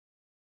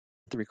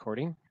the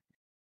recording.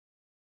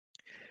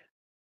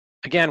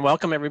 Again,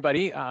 welcome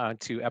everybody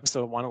to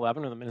episode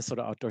 111 of the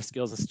Minnesota Outdoor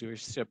Skills and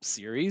Stewardship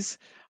Series.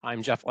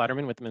 I'm Jeff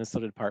Letterman with the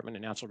Minnesota Department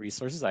of Natural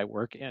Resources. I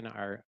work in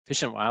our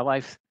Fish and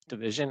Wildlife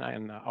Division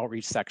and the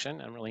Outreach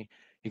section. I'm really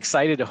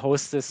excited to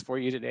host this for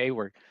you today.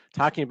 We're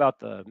talking about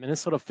the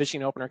Minnesota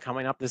Fishing Opener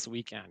coming up this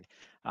weekend.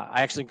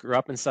 I actually grew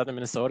up in southern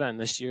Minnesota, and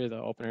this year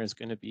the opener is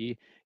going to be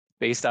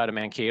based out of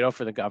Mankato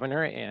for the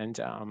governor, and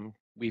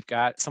we've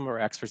got some of our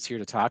experts here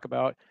to talk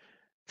about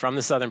from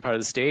the southern part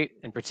of the state,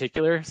 in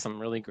particular, some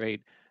really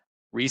great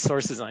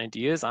resources and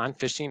ideas on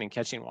fishing and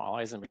catching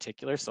walleyes in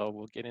particular. So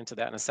we'll get into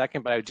that in a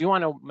second. But I do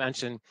want to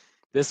mention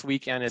this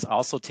weekend is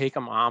also Take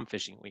a Mom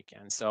fishing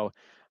weekend. So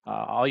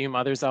all you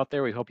mothers out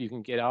there, we hope you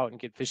can get out and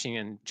get fishing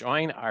and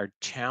join our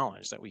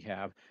challenge that we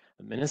have,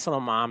 the Minnesota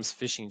Moms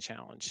Fishing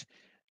Challenge.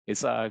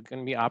 It's going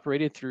to be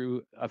operated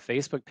through a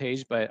Facebook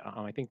page, but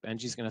I think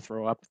Benji's going to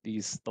throw up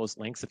those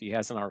links if he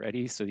hasn't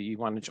already. So that you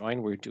want to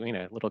join, we're doing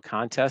a little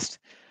contest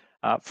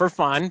for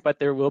fun, but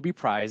there will be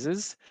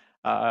prizes.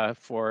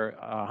 For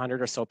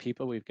 100 or so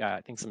people. We've got,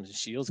 I think, some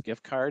Shields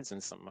gift cards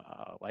and some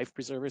life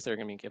preservers that are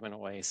going to be given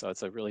away. So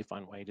it's a really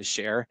fun way to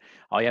share.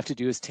 All you have to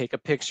do is take a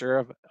picture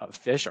of a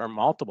fish or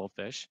multiple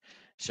fish,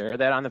 share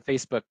that on the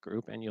Facebook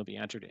group, and you'll be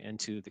entered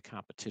into the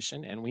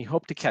competition. And we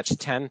hope to catch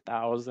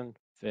 10,000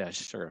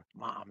 fish, or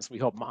moms. We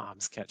hope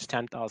moms catch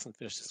 10,000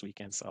 fish this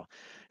weekend. So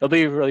it'll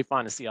be really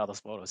fun to see all those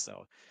photos.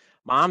 So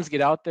moms,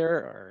 get out there,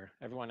 or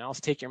everyone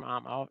else, take your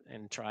mom out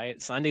and try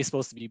it. Sunday's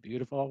supposed to be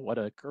beautiful. What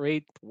a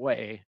great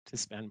way to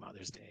spend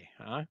Mother's Day,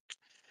 huh?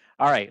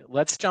 All right,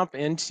 let's jump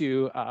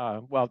into,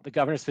 the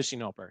Governor's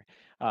Fishing Opener.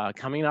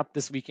 Coming up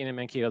this weekend in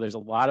Mankato, there's a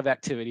lot of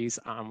activities.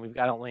 We've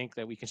got a link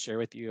that we can share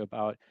with you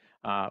about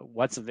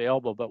what's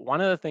available. But one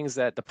of the things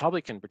that the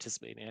public can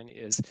participate in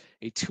is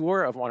a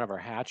tour of one of our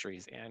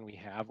hatcheries. And we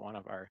have one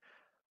of our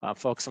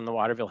folks from the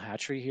Waterville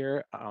Hatchery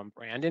here.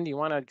 Brandon, do you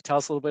want to tell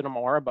us a little bit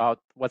more about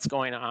what's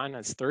going on?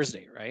 It's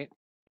Thursday, right?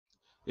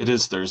 It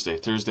is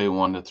Thursday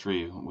 1 to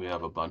 3. We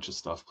have a bunch of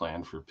stuff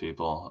planned for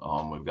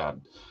people. We've got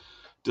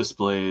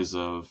displays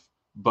of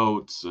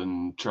boats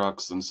and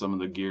trucks and some of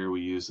the gear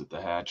we use at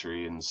the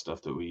hatchery and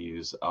stuff that we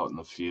use out in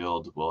the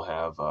field. We'll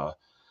have a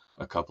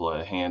couple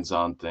of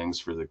hands-on things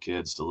for the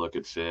kids to look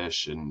at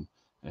fish and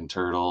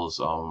turtles.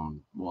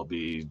 We'll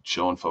be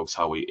showing folks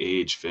how we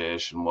age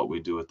fish and what we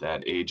do with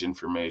that age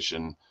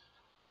information.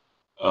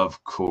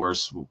 Of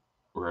course,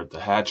 we're at the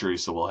hatchery,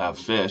 so we'll have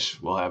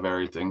fish. We'll have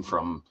everything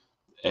from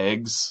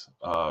eggs.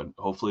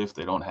 Hopefully, if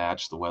they don't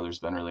hatch, the weather's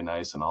been really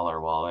nice, and all our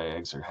walleye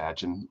eggs are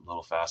hatching a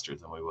little faster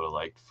than we would have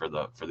liked for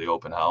the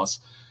open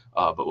house.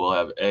 But we'll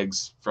have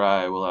eggs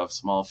fry. We'll have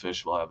small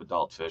fish. We'll have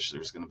adult fish.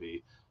 There's going to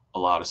be a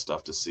lot of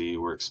stuff to see.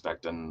 We're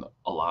expecting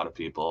a lot of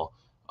people.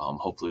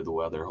 Hopefully, the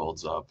weather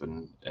holds up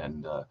and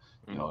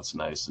it's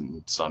nice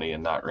and sunny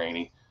and not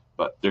rainy.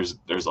 But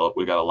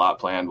we got a lot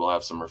planned. We'll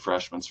have some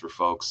refreshments for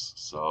folks.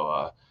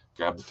 So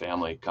grab the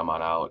family, come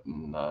on out,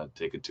 and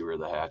take a tour of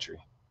the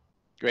hatchery.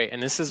 Great.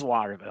 And this is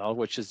Waterville,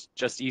 which is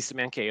just east of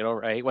Mankato,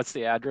 right? What's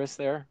the address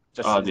there?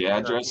 The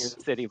address, near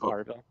the city of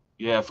Waterville.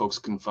 Yeah, folks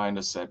can find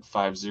us at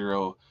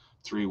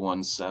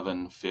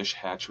 50317 Fish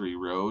Hatchery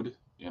Road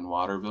in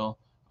Waterville.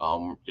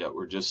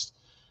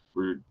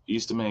 We're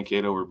east of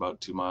Mankato. We're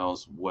about 2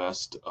 miles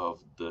west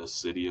of the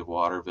city of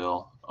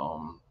Waterville.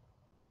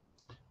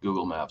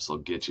 Google Maps will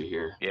get you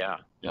here. Yeah.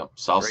 Yep.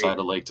 South side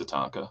of Lake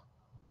Tatanka.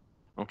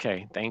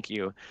 Okay. Thank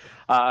you.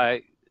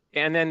 And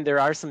then there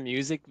are some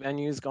music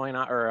venues going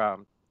on, or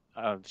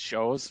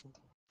shows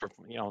for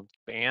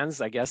bands.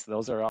 I guess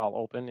those are all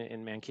open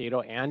in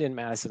Mankato and in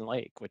Madison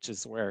Lake, which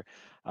is where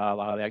a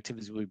lot of the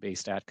activities will be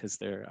based at, because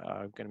they're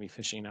going to be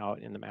fishing out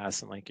in the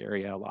Madison Lake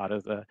area. A lot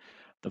of the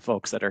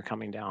folks that are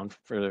coming down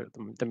for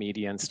the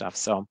media and stuff.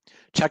 So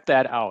check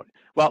that out.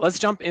 Well, let's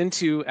jump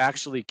into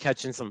actually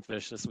catching some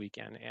fish this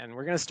weekend, and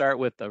we're going to start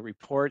with the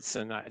reports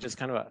and just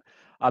kind of a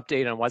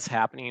update on what's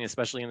happening,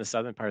 especially in the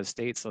southern part of the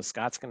state. So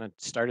Scott's going to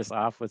start us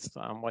off with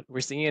what we're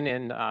seeing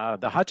in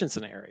the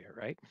Hutchinson area,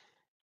 right?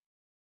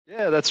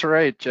 Yeah, that's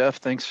right, Jeff.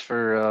 Thanks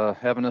for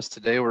having us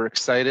today. We're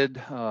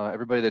excited.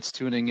 Everybody that's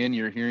tuning in,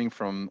 you're hearing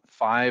from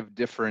 5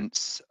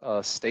 different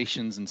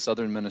stations in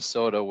southern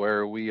Minnesota,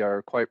 where we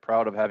are quite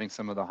proud of having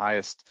some of the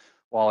highest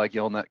walleye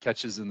gillnet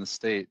catches in the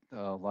state.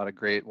 A lot of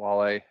great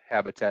walleye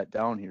habitat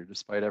down here,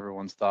 despite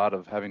everyone's thought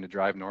of having to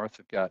drive north.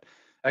 We've got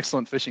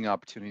excellent fishing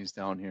opportunities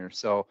down here.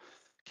 So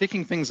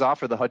kicking things off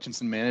for the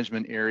Hutchinson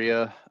management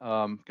area,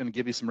 I'm going to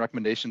give you some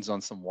recommendations on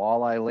some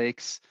walleye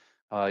lakes.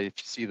 If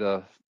you see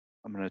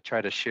I'm going to try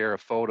to share a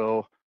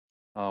photo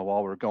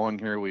while we're going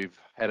here. We've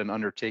had an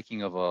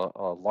undertaking of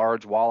a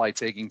large walleye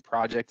tagging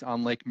project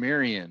on Lake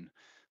Marion.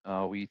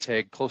 We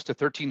tagged close to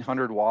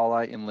 1,300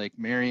 walleye in Lake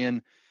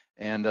Marion,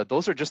 and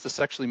those are just the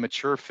sexually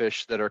mature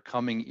fish that are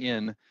coming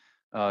in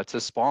to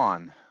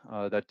spawn.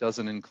 That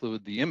doesn't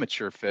include the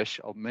immature fish,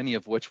 many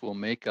of which will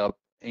make up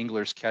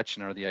angler's catch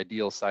and are the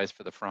ideal size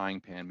for the frying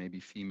pan.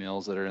 Maybe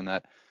females that are in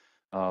that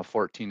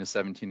 14 to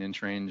 17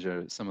 inch range,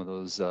 or some of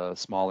those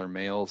smaller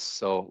males.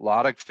 So a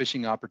lot of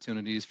fishing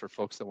opportunities for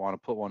folks that want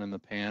to put one in the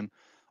pan,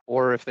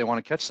 or if they want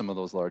to catch some of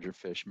those larger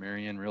fish,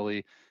 Marion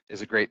really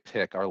is a great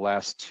pick. Our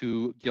last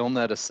 2 gill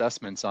net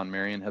assessments on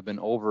Marion have been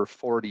over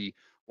 40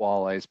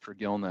 walleyes per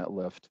gill net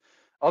lift.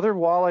 Other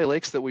walleye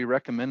lakes that we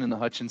recommend in the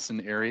Hutchinson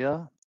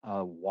area,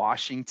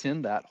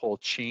 Washington, that whole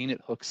chain,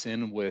 it hooks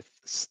in with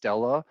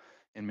Stella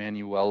and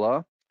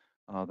Manuela.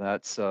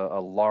 That's a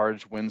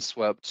large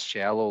windswept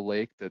shallow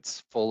lake that's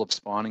full of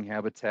spawning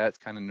habitat,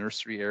 kind of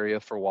nursery area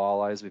for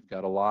walleyes. We've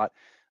got a lot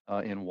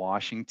in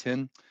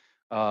Washington.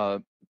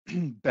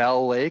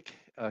 Bell Lake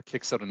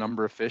kicks out a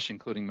number of fish,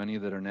 including many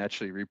that are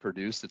naturally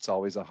reproduced. It's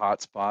always a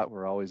hot spot.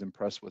 We're always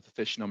impressed with the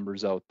fish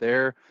numbers out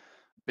there.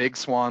 Big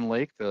Swan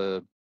Lake,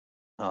 the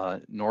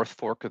North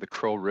Fork of the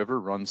Crow River,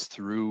 runs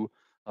through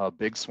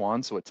Big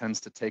Swan, so it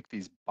tends to take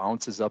these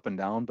bounces up and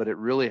down, but it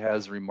really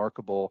has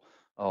remarkable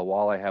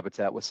walleye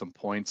habitat with some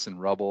points and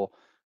rubble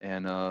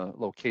and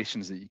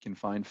locations that you can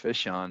find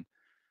fish on.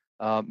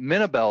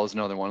 Minnabell is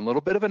another one, a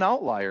little bit of an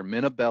outlier.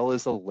 Minnabell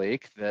is a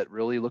lake that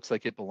really looks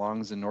like it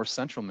belongs in north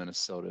central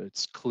Minnesota.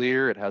 It's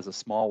clear, it has a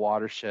small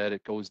watershed,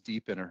 it goes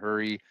deep in a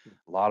hurry,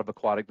 a lot of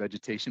aquatic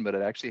vegetation, but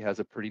it actually has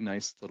a pretty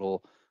nice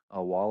little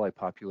walleye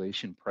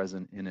population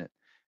present in it.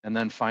 And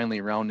then finally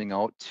rounding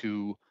out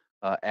to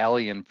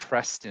Alley and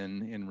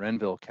Preston in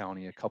Renville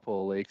County, a couple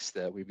of lakes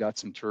that we've got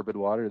some turbid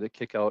water that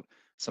kick out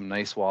some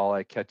nice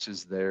walleye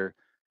catches there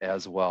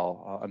as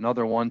well.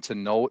 Another one to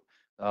note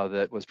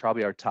that was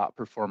probably our top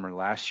performer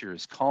last year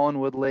is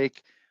Collinwood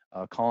Lake.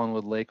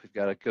 Collinwood Lake, we've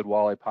got a good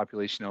walleye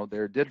population out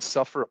there. Did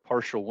suffer a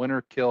partial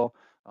winter kill.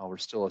 We're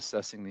still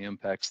assessing the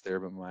impacts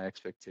there, but my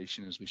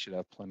expectation is we should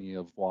have plenty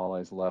of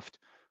walleyes left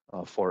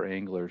for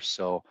anglers.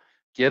 So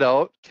get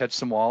out, catch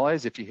some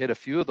walleyes. If you hit a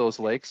few of those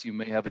lakes, you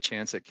may have a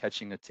chance at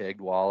catching a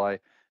tagged walleye,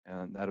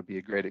 and that'll be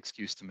a great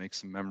excuse to make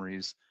some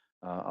memories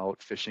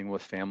out fishing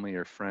with family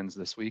or friends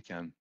this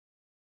weekend.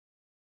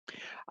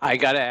 I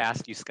got to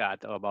ask you, Scott,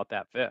 though, about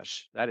that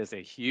fish. That is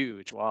a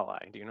huge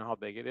walleye. Do you know how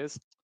big it is?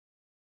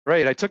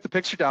 Right, I took the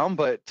picture down,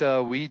 but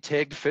we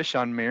tagged fish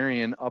on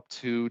Marion up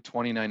to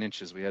 29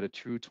 inches. We had a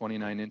true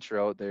 29-incher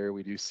out there.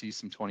 We do see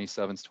some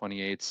 27s,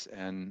 28s,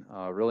 and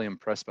really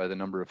impressed by the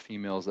number of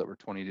females that were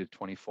 20 to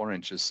 24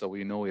 inches. So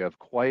we know we have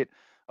quite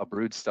a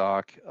brood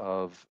stock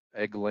of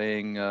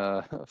egg-laying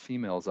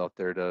females out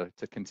there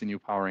to continue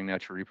powering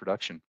natural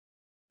reproduction.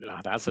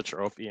 That's a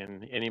trophy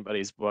in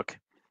anybody's book.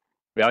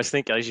 We always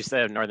think, as you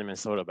said, northern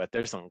Minnesota, but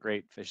there's some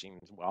great fishing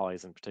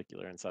walleyes in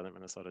particular in southern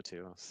Minnesota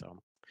too. So,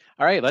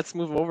 all right, let's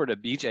move over to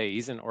BJ.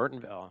 He's in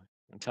Ortonville,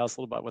 and tell us a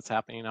little about what's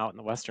happening out in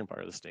the western part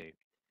of the state.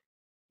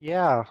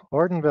 Yeah,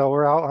 Ortonville,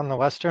 we're out on the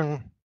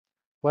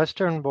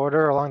western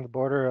border, along the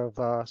border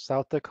of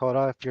South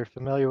Dakota. If you're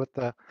familiar with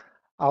the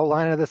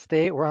outline of the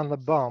state, we're on the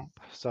bump.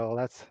 So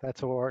that's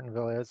where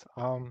Ortonville is.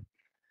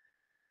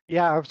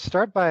 Yeah, I'll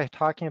start by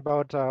talking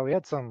about we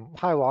had some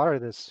high water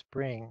this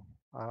spring.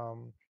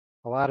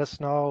 A lot of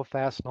snow,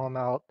 fast snow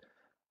melt,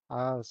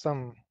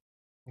 some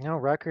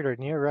record or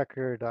near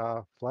record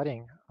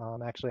flooding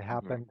actually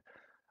happened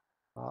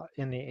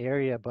in the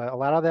area, but a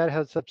lot of that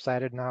has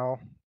subsided now.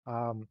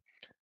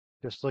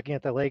 Just looking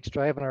at the lakes,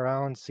 driving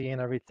around, seeing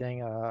everything,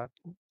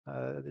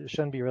 there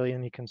shouldn't be really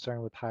any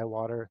concern with high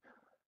water.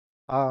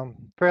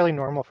 Fairly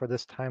normal for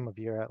this time of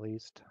year, at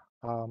least.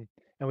 And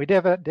we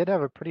did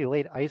have a pretty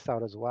late ice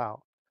out as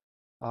well.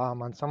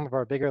 On some of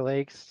our bigger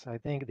lakes, I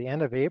think the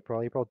end of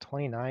April, April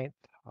 29th,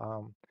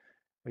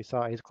 we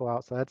saw ice go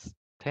out. So that's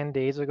 10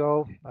 days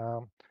ago.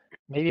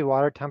 Maybe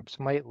water temps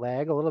might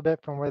lag a little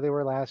bit from where they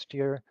were last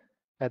year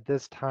at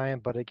this time,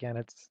 but again,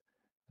 I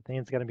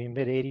think it's going to be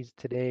mid 80s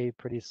today,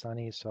 pretty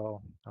sunny.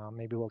 So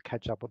maybe we'll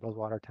catch up with those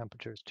water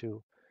temperatures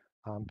too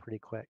pretty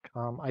quick.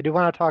 I do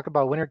want to talk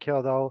about winter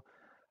kill though.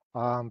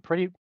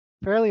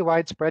 Fairly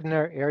widespread in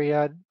our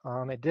area.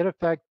 It did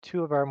affect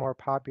 2 of our more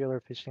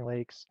popular fishing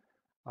lakes.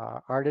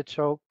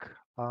 Artichoke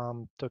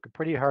took a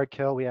pretty hard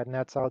kill. We had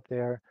nets out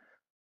there.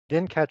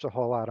 Didn't catch a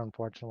whole lot,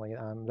 unfortunately.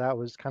 That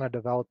was kind of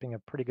developing a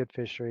pretty good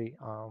fishery.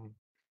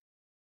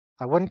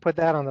 I wouldn't put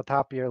that on the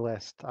top of your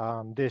list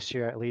this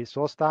year, at least.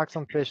 We'll stock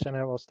some fish in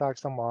it. We'll stock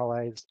some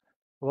walleyes.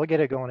 We'll get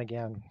it going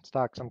again.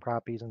 Stock some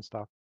crappies and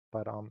stuff.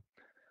 But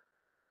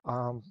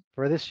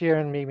for this year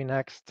and maybe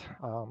next,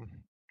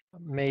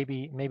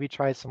 maybe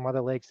try some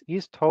other lakes.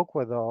 East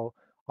Toqua though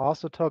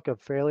also took a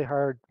fairly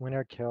hard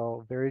winter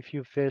kill. Very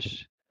few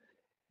fish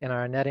in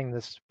our netting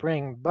this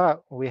spring,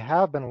 but we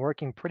have been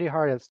working pretty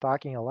hard at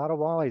stocking a lot of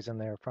walleyes in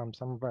there from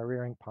some of our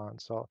rearing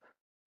ponds. So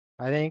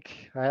I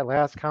think at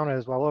last count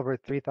is well over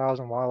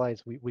 3,000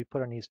 walleyes we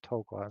put in East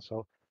Toqua.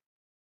 So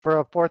for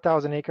a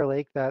 4,000 acre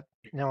lake, that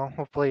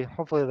hopefully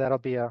that'll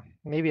be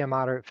maybe a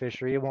moderate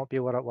fishery. It won't be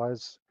what it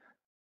was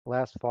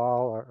last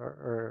fall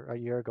or a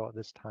year ago at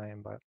this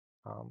time, but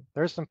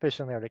there's some fish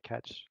in there to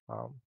catch.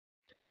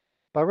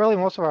 But really,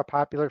 most of our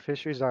popular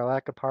fisheries are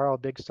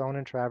Lackaparl, Big Stone,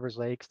 and Travers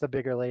Lakes, the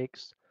bigger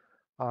lakes.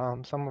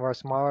 Some of our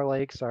smaller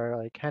lakes are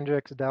like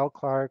Hendricks, Del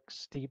Clark,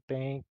 Steep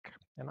Bank,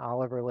 and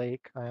Oliver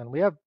Lake. And we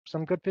have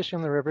some good fishing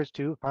in the rivers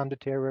too, Pomme de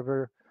Terre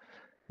River,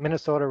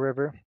 Minnesota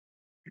River.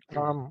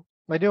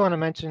 I do want to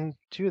mention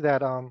too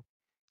that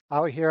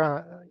out here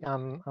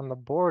on the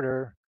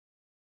border,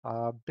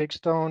 Big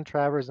Stone,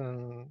 Travers,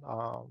 and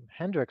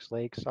Hendricks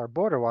Lakes are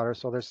border waters,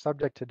 so they're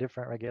subject to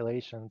different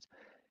regulations.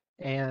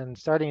 And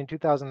starting in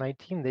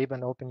 2019, they've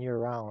been open year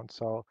round.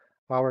 So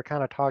while we're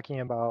kind of talking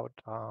about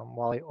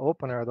walleye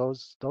opener,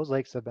 those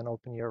lakes have been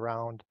open year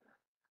round.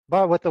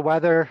 But with the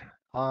weather,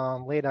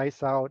 late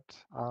ice out,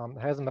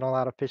 there hasn't been a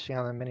lot of fishing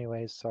on them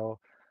anyways. So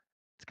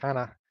it's kind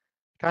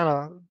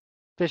of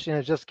fishing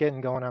is just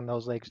getting going on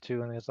those lakes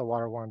too. And as the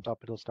water warms up,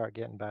 it'll start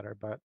getting better.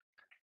 But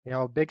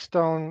Big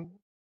Stone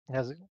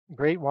has a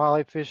great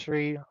walleye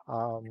fishery.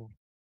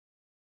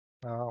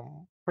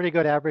 Pretty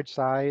good average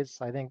size.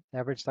 I think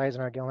average size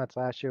in our gillnets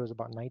last year was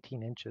about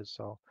 19 inches.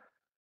 So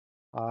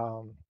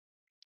um,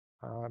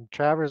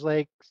 Travers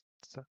Lake,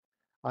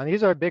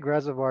 these are big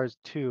reservoirs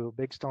too.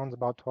 Big Stone's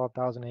about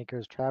 12,000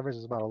 acres. Travers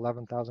is about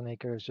 11,000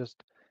 acres.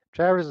 Just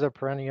Travers is a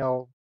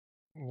perennial,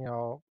 you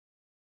know,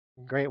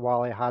 great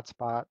walleye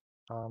hotspot.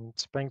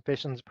 Spring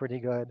fishing's pretty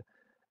good.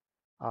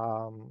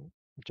 Um,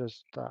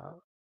 just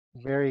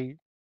very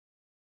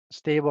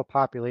stable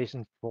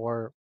population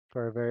for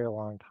a very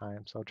long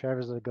time. So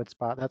Travers is a good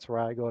spot. That's where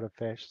I go to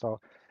fish.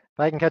 So if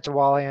I can catch a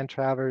walleye in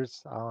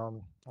Travers,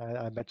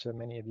 I bet you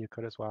many of you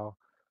could as well.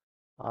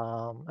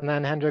 And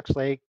then Hendricks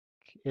Lake,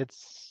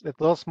 it's a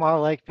little smaller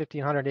lake,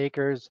 1,500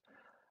 acres.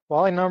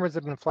 Walleye numbers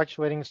have been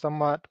fluctuating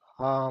somewhat,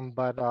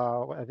 but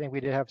I think we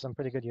did have some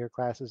pretty good year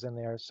classes in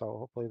there, so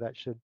hopefully that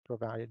should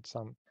provide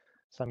some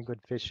good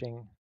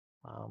fishing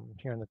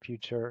here in the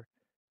future.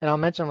 And I'll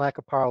mention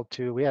Lacaparo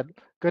too. We had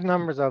good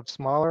numbers of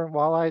smaller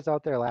walleyes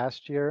out there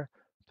last year,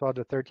 12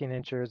 to 13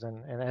 inches,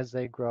 and as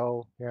they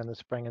grow here in the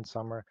spring and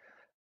summer,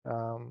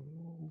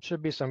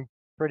 should be some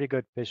pretty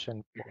good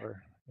fishing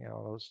for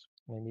those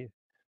maybe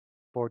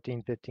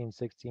 14, 15,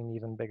 16,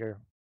 even bigger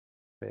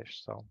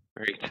fish. So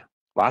Great.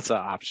 Lots of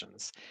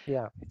options.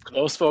 yeah. For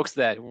those folks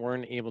that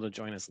weren't able to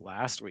join us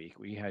last week,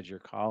 we had your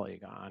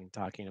colleague on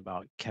talking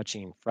about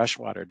catching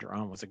freshwater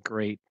drum. Was a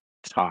great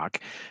talk,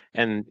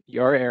 and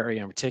your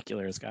area in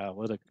particular has got a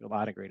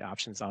lot of great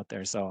options out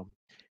there. So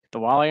if the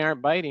walleye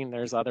aren't biting,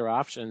 there's other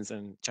options,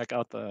 and check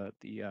out the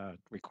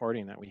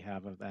recording that we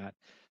have of that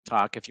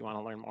talk if you want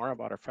to learn more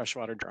about our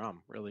freshwater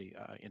drum. Really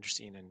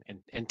interesting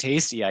and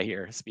tasty, I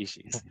hear,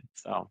 species.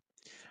 So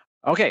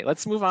okay,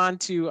 let's move on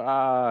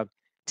to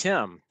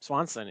Tim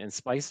Swanson in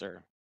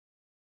Spicer.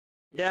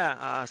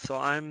 Yeah, so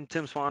I'm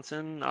Tim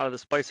Swanson out of the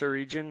Spicer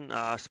region.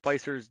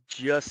 Spicer's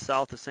just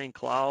south of St.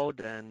 Cloud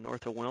and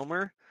north of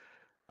Wilmer.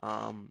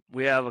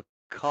 We have a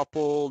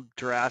couple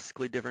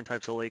drastically different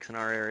types of lakes in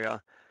our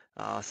area.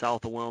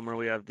 South of Wilmer,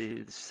 we have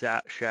the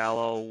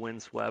shallow,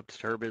 windswept,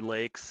 turbid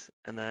lakes.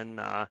 And then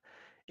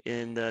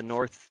in the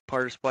north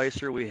part of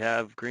Spicer, we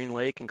have Green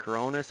Lake and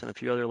Coronis and a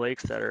few other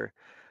lakes that are,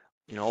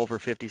 over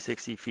 50,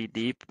 60 feet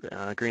deep.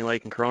 Green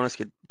Lake and Coronis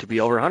get to be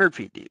over 100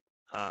 feet deep.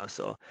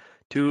 So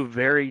two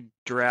very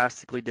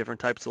drastically different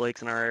types of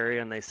lakes in our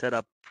area, and they set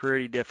up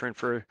pretty different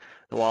for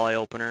the walleye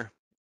opener.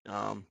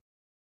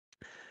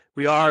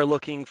 We are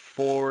looking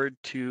forward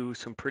to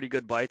some pretty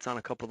good bites on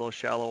a couple of those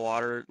shallow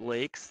water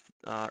lakes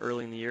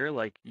early in the year.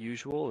 Like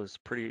usual, is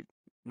pretty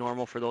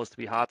normal for those to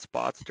be hot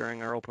spots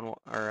during our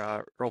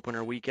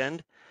opener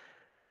weekend.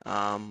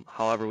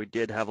 However, we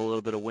did have a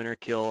little bit of winter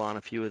kill on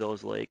a few of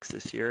those lakes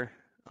this year.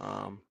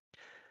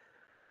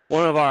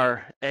 One of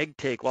our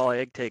walleye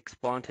egg take,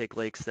 spawn take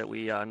lakes that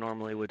we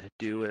normally would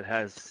do, it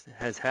has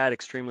had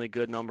extremely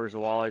good numbers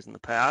of walleyes in the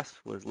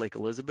past, was Lake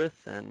Elizabeth,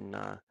 and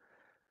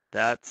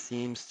that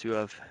seems to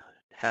have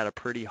had a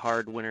pretty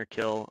hard winter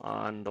kill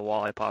on the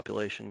walleye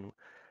population.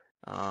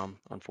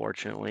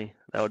 Unfortunately,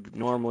 that would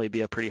normally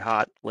be a pretty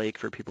hot lake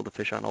for people to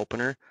fish on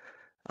opener.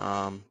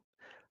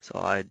 So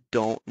I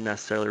don't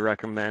necessarily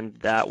recommend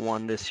that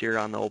one this year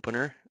on the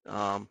opener.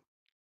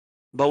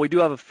 But we do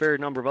have a fair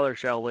number of other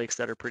shallow lakes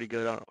that are pretty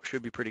good,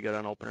 should be pretty good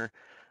on opener.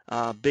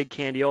 Big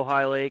Candy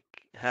Ojai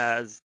Lake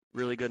has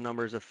really good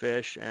numbers of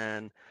fish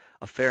and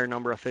a fair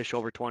number of fish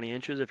over 20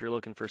 inches if you're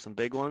looking for some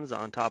big ones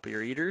on top of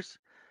your eaters.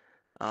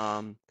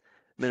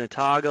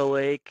 Minnetonka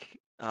Lake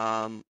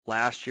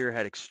last year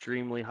had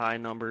extremely high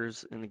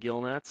numbers in the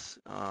gill nets,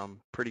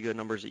 pretty good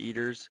numbers of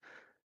eaters.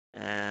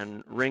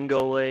 And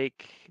Ringo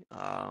Lake,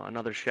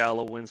 another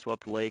shallow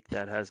windswept lake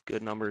that has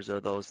good numbers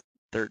of those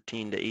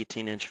 13 to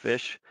 18 inch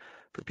fish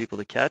for people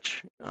to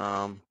catch.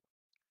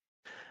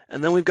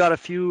 And then we've got a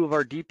few of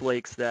our deep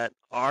lakes that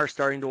are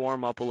starting to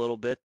warm up a little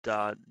bit.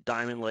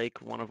 Diamond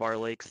Lake, one of our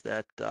lakes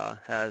that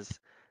has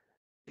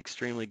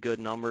extremely good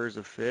numbers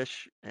of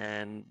fish,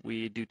 and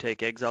we do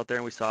take eggs out there,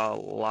 and we saw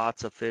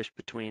lots of fish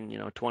between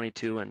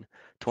 22 and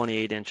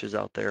 28 inches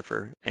out there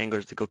for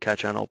anglers to go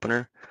catch on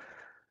opener.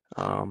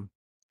 And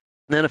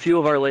then a few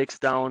of our lakes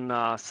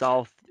down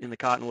south in the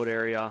Cottonwood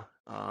area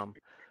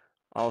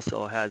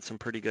also had some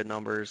pretty good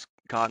numbers.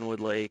 Cottonwood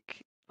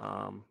Lake,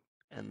 and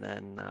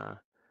then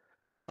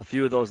a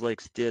few of those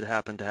lakes did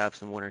happen to have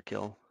some winter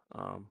kill.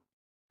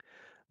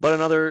 But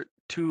another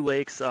two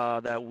lakes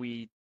that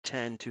we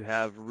tend to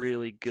have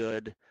really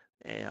good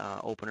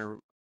opener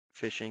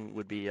fishing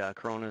would be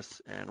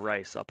Cronus and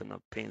Rice up in the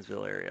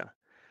Paynesville area.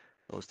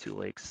 Those two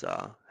lakes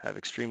have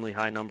extremely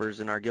high numbers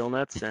in our gill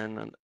nets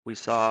and We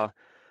saw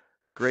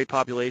great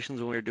populations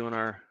when we were doing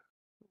our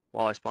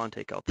walleye spawn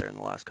take out there in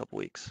the last couple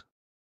weeks.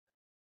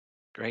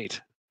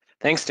 Great.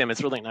 Thanks, Tim.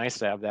 It's really nice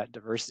to have that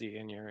diversity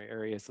in your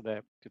area so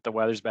that if the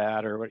weather's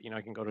bad or what,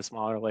 I can go to a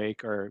smaller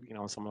lake or,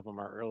 some of them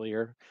are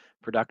earlier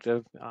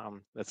productive.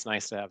 That's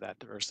nice to have that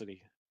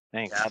diversity.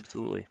 Thanks. Yeah,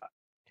 absolutely.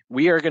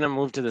 We are going to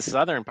move to the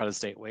southern part of the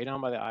state, way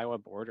down by the Iowa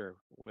border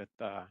with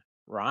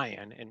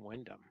Ryan in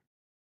Windham.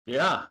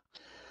 Yeah.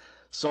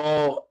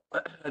 So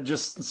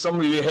just some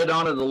of you hit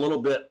on it a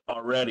little bit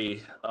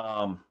already.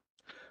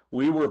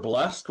 We were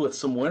blessed with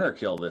some winter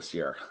kill this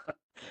year.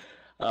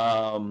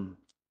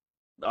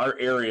 Our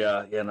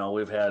area,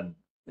 we've had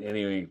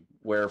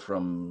anywhere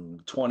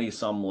from 20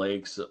 some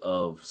lakes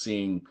of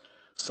seeing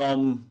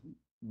some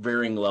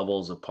varying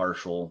levels of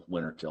partial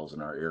winter kills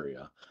in our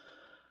area.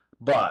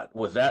 But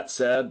with that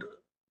said,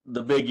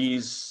 the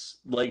biggies,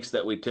 lakes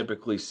that we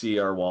typically see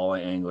our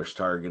walleye anglers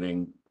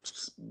targeting,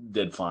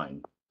 did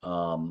fine.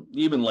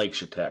 Even Lake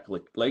Chetek.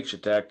 Lake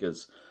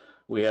Chetek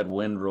we had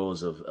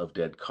windrows of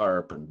dead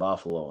carp and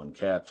buffalo and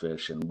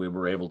catfish, and we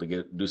were able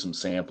to do some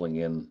sampling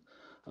in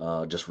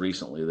just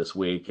recently this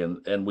week,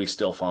 and we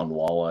still found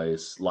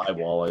live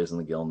walleyes in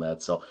the gill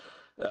net. So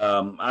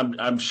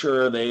I'm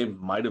sure they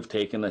might have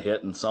taken a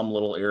hit in some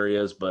little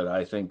areas, but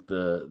I think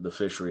the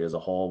fishery as a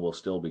whole will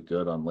still be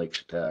good on Lake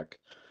Chetek.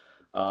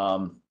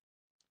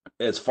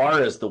 As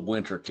far as the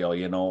winter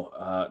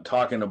kill,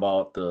 talking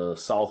about the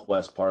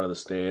southwest part of the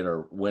state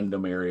or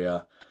Windham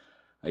area,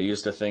 I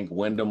used to think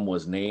Windham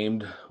was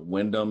named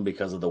Windham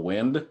because of the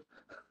wind.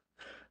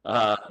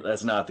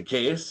 That's not the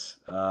case.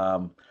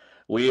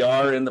 We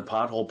are in the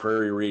Pothole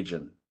Prairie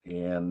region,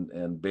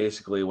 and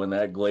basically when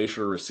that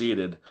glacier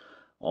receded,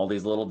 all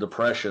these little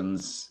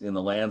depressions in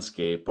the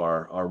landscape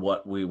are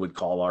what we would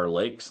call our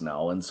lakes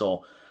now. And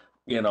so,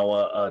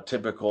 a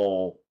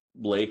typical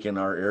lake in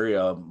our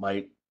area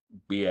might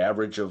be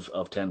average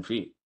of 10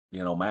 feet,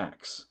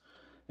 max.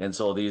 And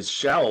so these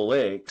shallow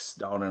lakes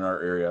down in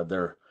our area,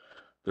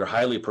 they're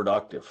highly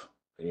productive,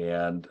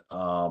 and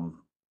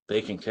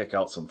they can kick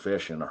out some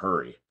fish in a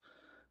hurry.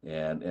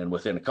 And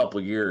within a couple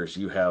of years,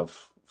 you have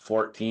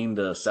 14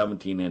 to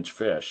 17-inch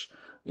fish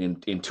in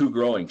 2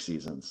 growing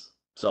seasons.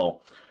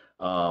 So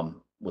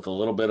with a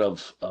little bit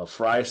of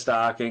fry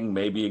stocking,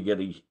 maybe you get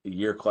a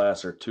year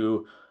class or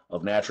 2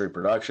 of naturally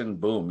production,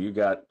 boom, you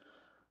got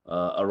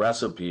a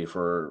recipe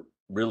for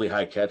really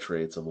high catch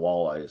rates of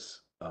walleyes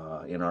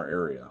in our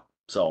area.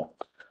 So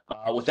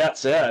with that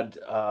said,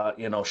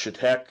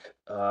 Chetek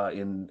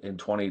in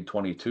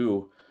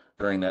 2022,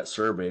 during that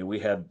survey, we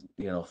had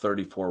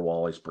 34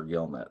 walleyes per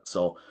gill net.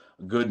 So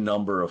a good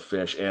number of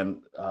fish,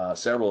 and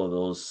several of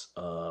those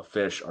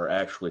fish are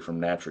actually from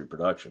naturally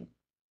production.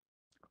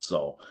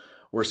 So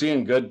we're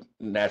seeing good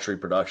naturally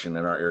production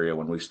in our area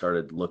when we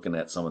started looking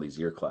at some of these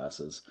year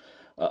classes.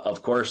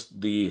 Of course,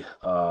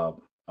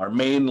 our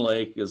main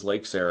lake is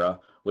Lake Sarah,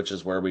 which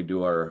is where we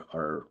do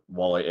our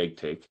walleye egg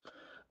take.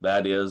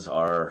 That is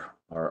our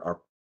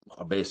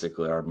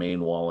basically our main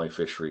walleye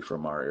fishery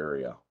from our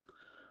area.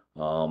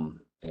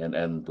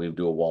 And we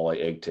do a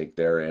walleye egg take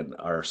there. And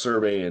our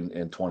survey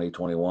in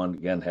 2021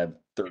 again had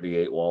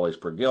 38 walleyes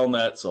per gill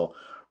net. So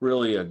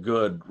really a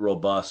good,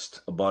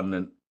 robust,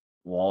 abundant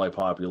walleye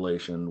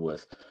population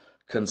with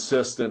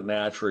consistent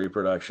natural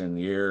reproduction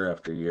year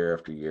after year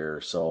after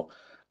year. So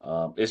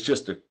it's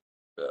just a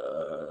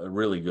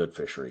really good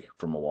fishery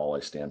from a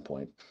walleye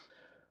standpoint.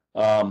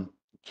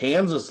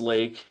 Kansas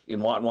Lake in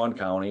Watonwan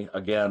County,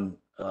 again,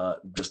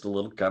 just a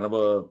little kind of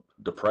a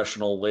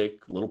depressional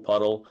lake, little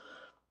puddle,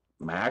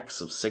 max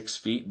of 6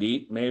 feet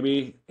deep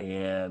maybe,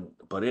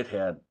 but it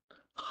had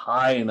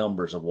high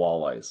numbers of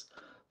walleyes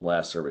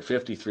last survey,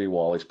 53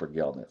 walleyes per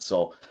gill net.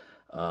 So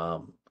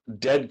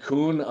dead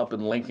coon up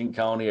in Lincoln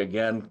County,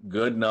 again,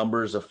 good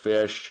numbers of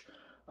fish.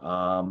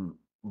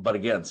 But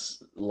again,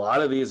 a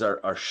lot of these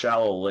are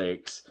shallow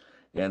lakes,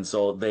 and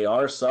so they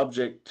are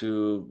subject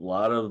to a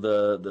lot of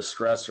the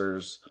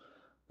stressors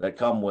that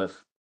come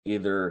with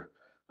either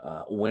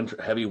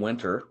heavy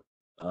winter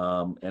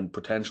and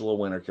potential of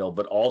winter kill,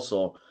 but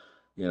also,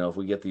 if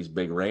we get these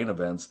big rain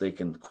events, they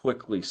can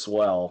quickly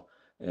swell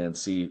and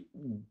see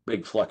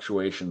big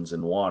fluctuations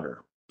in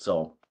water.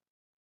 So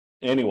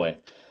anyway,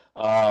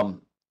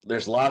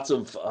 there's lots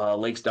of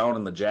lakes down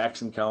in the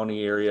Jackson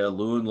County area.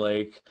 Loon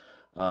Lake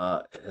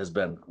has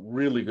been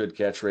really good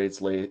catch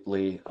rates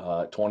lately,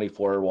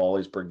 24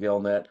 walleyes per gill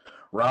net.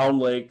 Round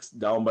Lakes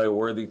down by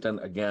Worthington,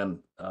 again,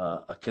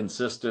 a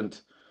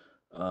consistent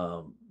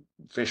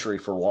fishery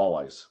for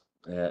walleyes.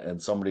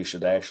 And somebody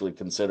should actually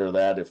consider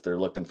that if they're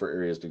looking for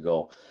areas to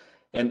go.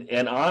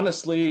 And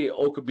honestly,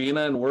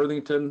 Okabena and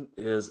Worthington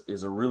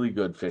is a really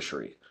good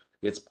fishery.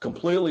 It's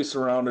completely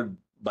surrounded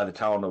by the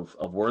town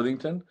of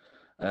Worthington,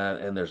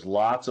 and there's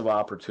lots of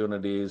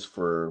opportunities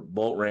for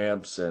boat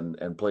ramps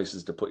and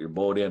places to put your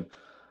boat in.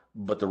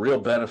 But the real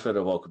benefit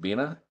of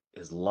Okabena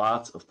is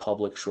lots of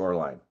public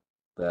shoreline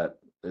that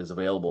is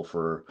available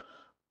for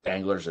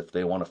anglers if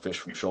they want to fish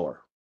from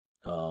shore,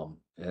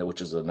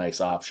 which is a nice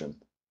option.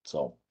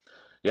 So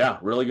yeah,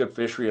 really good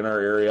fishery in our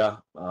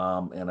area.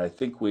 And I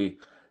think we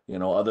You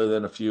know, other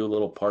than a few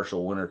little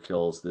partial winter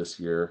kills this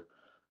year,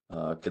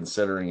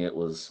 considering it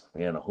was,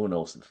 you know, who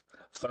knows,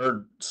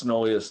 third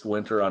snowiest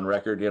winter on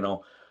record. You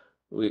know,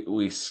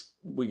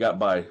 we got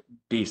by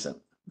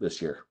decent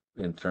this year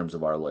in terms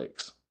of our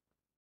lakes.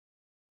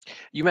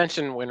 You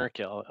mentioned winter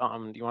kill.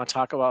 Do you want to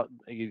talk about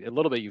a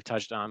little bit you've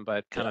touched on,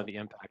 but kind Yeah. of the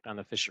impact on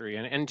the fishery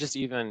and just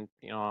even,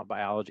 you know,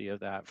 biology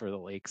of that for the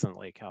lakes and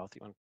lake health?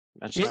 You want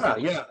to mention Yeah,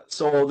 that? yeah.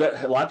 So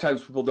that a lot of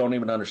times people don't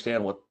even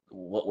understand what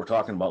we're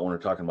talking about when we're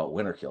talking about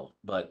winter kill.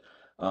 But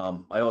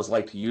I always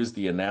like to use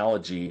the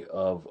analogy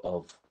of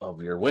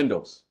your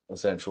windows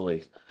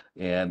essentially.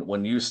 And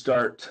when you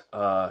start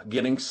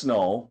getting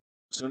snow,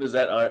 as soon as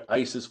that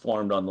ice is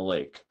formed on the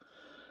lake,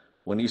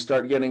 when you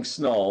start getting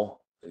snow,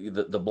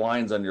 the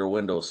blinds on your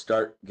windows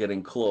start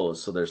getting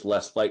closed, so there's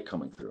less light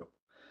coming through.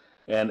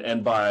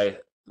 And by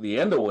the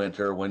end of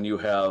winter, when you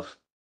have,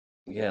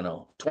 you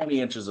know,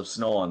 20 inches of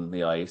snow on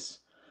the ice,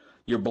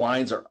 your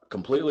blinds are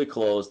completely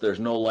closed. There's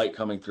no light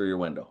coming through your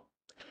window.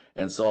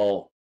 And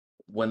so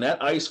when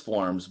that ice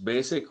forms,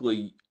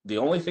 basically the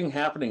only thing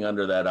happening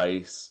under that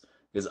ice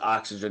is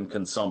oxygen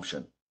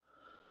consumption.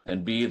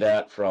 And be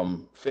that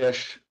from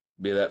fish,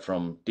 be that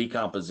from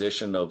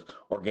decomposition of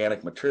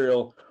organic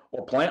material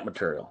or plant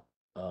material.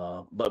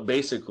 But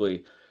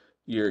basically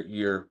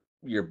you're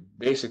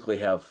basically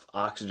have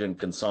oxygen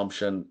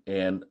consumption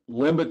and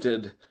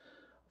limited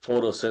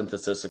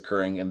photosynthesis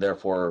occurring and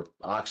therefore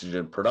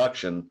oxygen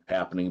production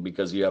happening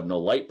because you have no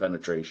light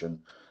penetration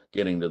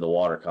getting to the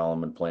water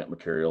column and plant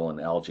material and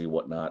algae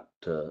whatnot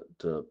to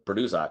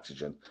produce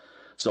oxygen.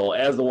 So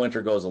as the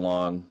winter goes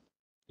along,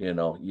 you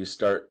know, you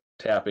start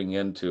tapping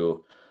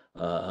into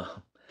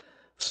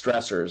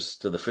stressors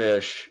to the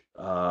fish,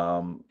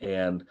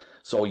 and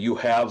so you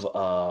have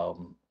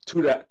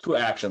two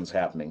actions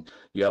happening.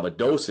 You have a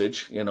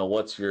dosage, you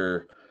know,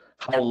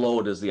 how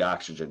low does the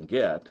oxygen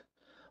get?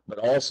 But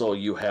also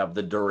you have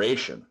the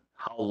duration.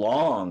 How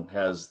long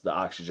has the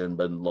oxygen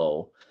been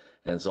low?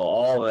 And so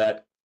all of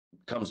that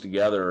comes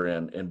together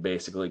and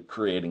basically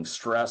creating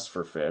stress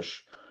for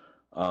fish.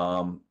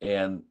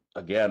 And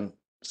again,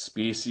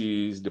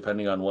 species,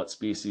 depending on what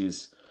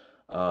species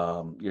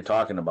you're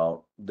talking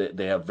about,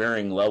 they have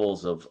varying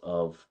levels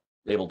of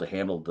able to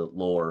handle the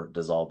lower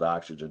dissolved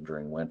oxygen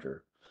during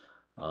winter.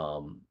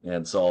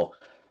 And so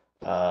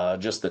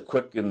just the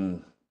quick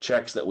and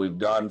checks that we've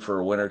done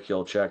for winter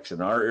kill checks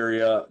in our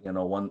area, you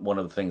know, one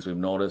of the things we've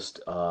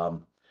noticed,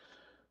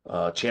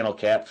 channel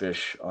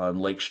catfish on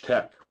Lake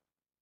Chetek.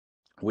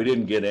 We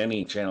didn't get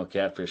any channel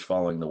catfish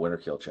following the winter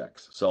kill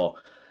checks, so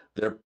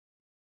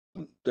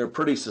they're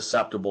pretty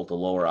susceptible to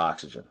lower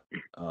oxygen,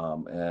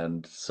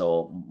 and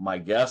so my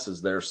guess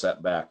is they're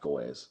set back a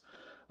ways.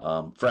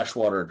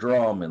 Freshwater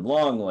drum in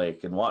Long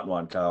Lake in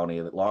Watonwan County,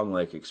 that Long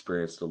Lake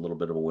experienced a little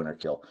bit of a winter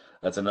kill.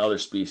 That's another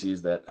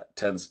species that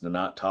tends to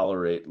not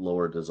tolerate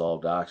lower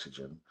dissolved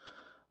oxygen.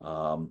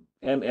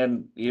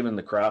 And even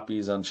the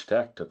crappies on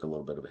Chetek took a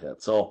little bit of a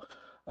hit. So,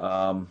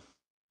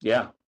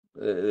 yeah,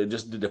 it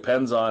just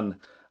depends on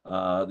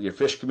your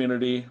fish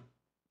community,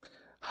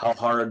 how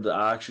hard the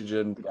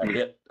oxygen got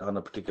hit on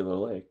a particular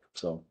lake.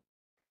 So,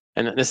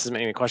 And this is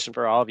maybe a question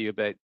for all of you,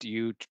 but do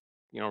you,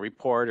 you know,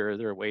 report, or are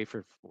there ways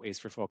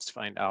for folks to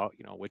find out,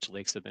 you know, which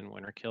lakes have been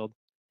winter killed?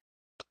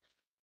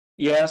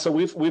 yeah, so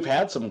we've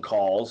had some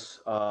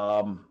calls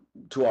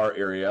to our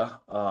area,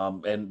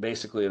 and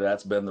basically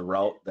that's been the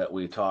route that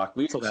we talk.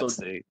 So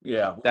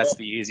Yeah, that's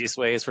the easiest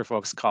way is for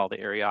folks to call the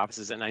area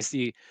offices. And I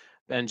see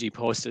Benji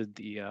posted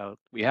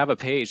we have a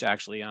page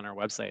actually on our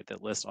website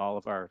that lists all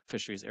of our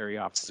fisheries area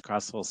offices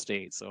across the whole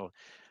state. So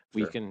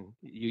we Sure. can,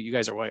 you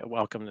guys are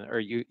welcome,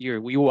 or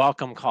we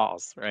welcome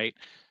calls, right?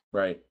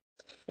 Right.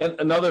 And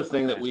another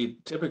thing that we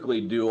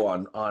typically do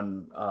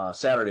on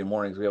Saturday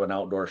mornings, we have an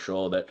outdoor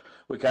show that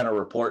we kind of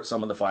report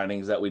some of the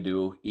findings that we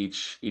do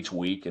each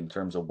week in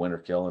terms of winter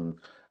kill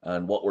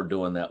and what we're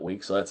doing that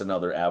week. So that's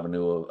another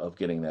avenue of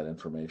getting that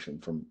information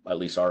from at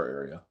least our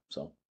area.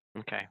 So.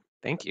 Okay.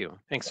 Thank you.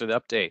 Thanks for the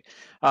update.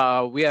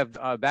 We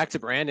have back to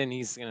Brandon.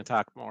 He's going to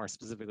talk more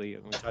specifically.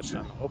 We touched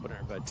on the opener,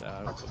 but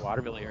the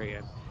Waterville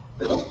area.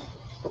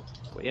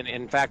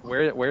 In fact,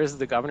 where is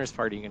the governor's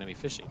party going to be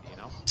fishing? Do you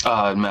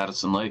know? In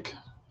Madison Lake.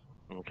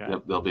 Okay.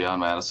 Yep, they'll be on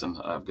Madison.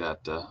 I've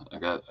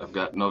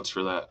got notes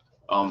for that.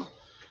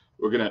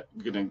 We're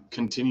gonna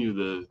continue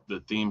the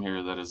theme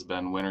here that has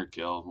been winter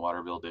kill.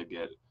 Waterville did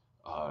get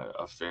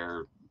a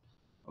fair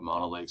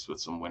amount of lakes with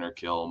some winter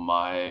kill.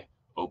 My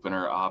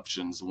opener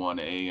options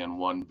 1A and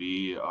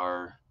 1B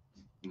are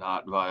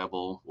not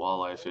viable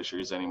walleye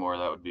fisheries anymore.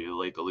 That would be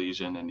Lake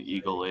Elysian and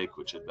Eagle Lake,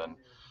 which had been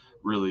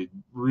really,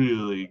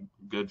 really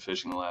good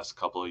fishing the last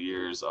couple of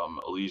years.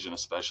 Elysian,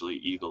 especially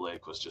Eagle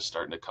Lake, was just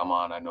starting to come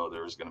on. I know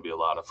there was going to be a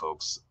lot of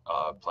folks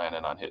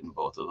planning on hitting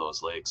both of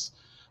those lakes.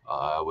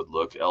 I would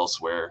look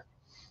elsewhere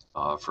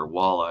for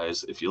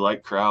walleyes. If you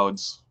like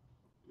crowds,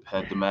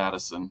 head to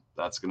Madison.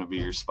 That's going to be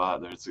your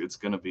spot. It's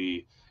going to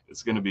be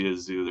a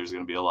zoo. There's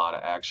going to be a lot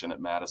of action at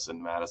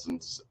Madison.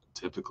 Madison's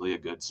typically a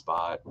good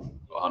spot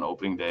on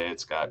opening day.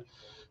 It's got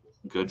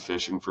good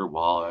fishing for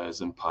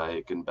walleyes and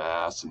pike and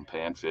bass and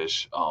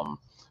panfish.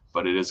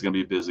 but it is going to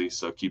be busy.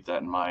 So keep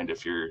that in mind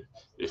if you're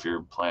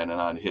planning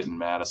on hitting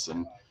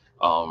Madison.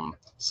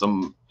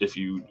 If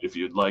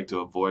you'd like to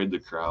avoid the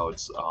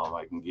crowds,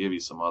 I can give you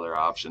some other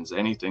options.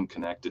 Anything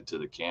connected to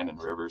the Cannon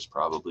River is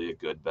probably a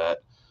good bet.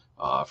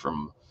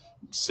 From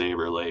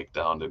Sabre Lake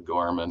down to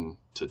Gorman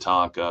to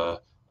Tonka,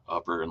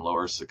 Upper and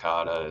Lower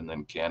Sakata, and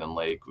then Cannon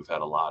Lake. We've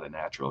had a lot of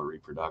natural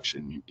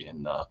reproduction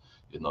in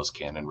those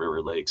Cannon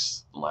River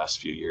lakes the last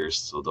few years.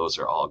 So those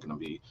are all going to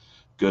be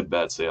good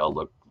bets. They all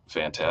look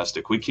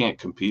fantastic. We can't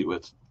compete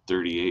with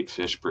 38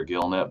 fish per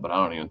gill net, but I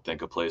don't even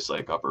think a place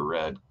like Upper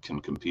Red can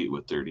compete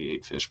with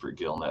 38 fish per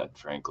gill net,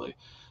 frankly.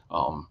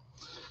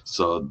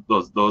 So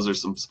those are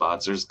some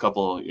spots. There's a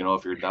couple,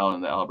 if you're down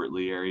in the Albert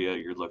Lee area,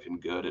 you're looking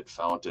good at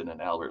Fountain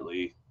and Albert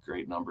Lee.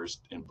 Great numbers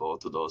in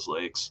both of those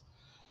lakes.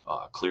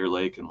 Clear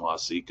Lake and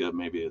Waseca,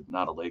 maybe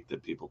not a lake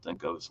that people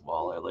think of as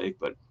Walleye Lake,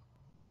 but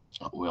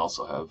we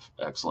also have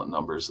excellent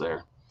numbers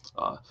there.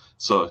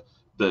 So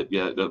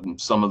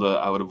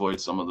I would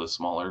avoid some of the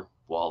smaller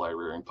walleye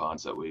rearing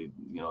ponds that we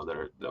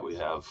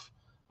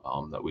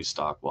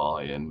stock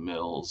walleye in.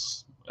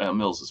 Mills.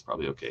 Mills is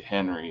probably okay.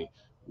 Henry,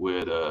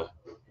 Witta,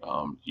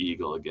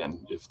 Eagle.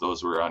 Again, if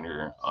those were on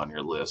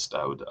your list,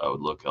 I would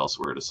look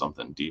elsewhere to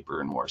something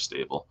deeper and more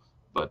stable.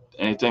 But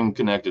anything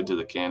connected to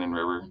the Cannon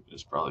River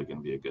is probably going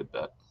to be a good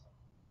bet.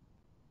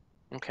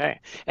 Okay,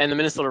 and the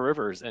Minnesota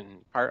Rivers, and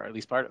at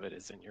least part of it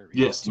is in your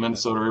region. Yes,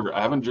 Minnesota River.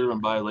 I haven't driven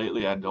by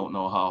lately. I don't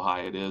know how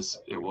high it is.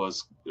 It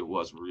was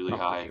really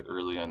high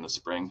early in the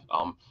spring.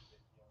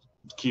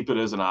 Keep it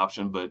as an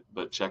option,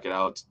 but check it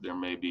out. There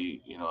may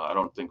be, I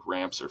don't think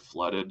ramps are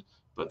flooded,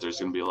 but there's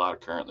going to be a lot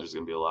of current. There's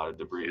going to be a lot of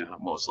debris,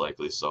 most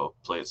likely. So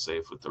play it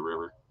safe with the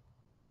river.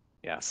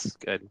 Yes,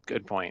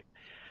 good point.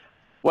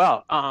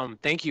 Well,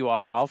 thank you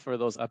all for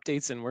those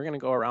updates, and we're going to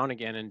go around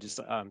again and just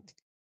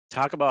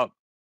talk about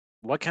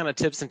what kind of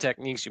tips and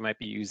techniques you might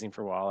be using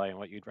for walleye and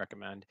what you'd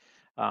recommend.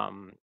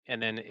 And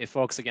then if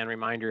folks, again,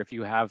 reminder, if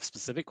you have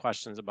specific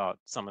questions about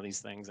some of these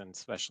things, and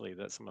especially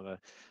some of the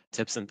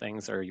tips and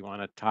things, or you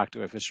want to talk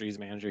to a fisheries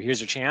manager,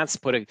 here's your chance.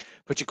 Put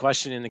your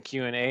question in the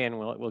Q&A, and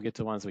we'll get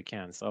to the ones we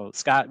can. So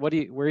Scott, where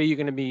are you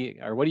going to be,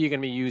 or what are you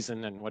going to be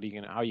using, and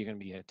how are you going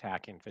to be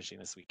attacking fishing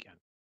this weekend?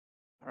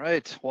 All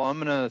right. Well, I'm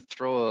going to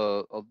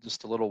throw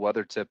just a little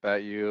weather tip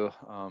at you.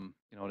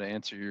 To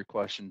answer your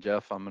question,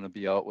 Jeff, I'm going to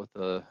be out with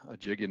a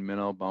jig and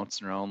minnow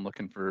bouncing around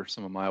looking for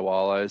some of my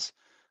walleyes.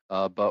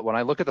 But when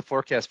I look at the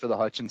forecast for the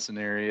Hutchinson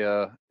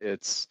area,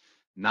 it's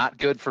not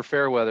good for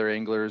fair weather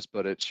anglers,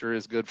 but it sure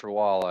is good for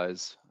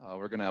walleyes.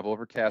 We're going to have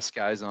overcast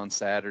skies on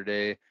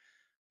Saturday.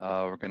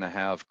 We're going to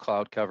have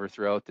cloud cover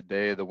throughout the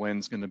day. The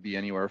wind's going to be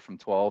anywhere from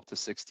 12 to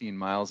 16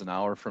 miles an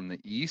hour from the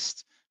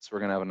east. So we're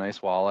going to have a nice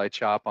walleye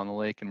chop on the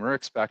lake, and we're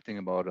expecting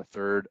about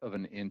 1/3 of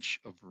an inch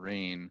of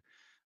rain.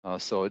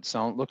 So it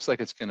looks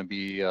like it's going to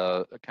be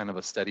a kind of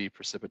a steady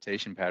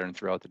precipitation pattern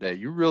throughout the day.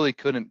 You really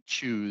couldn't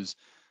choose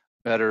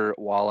better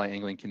walleye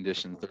angling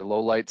conditions. They're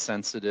low light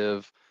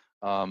sensitive.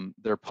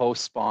 They're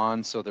post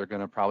spawn, so they're going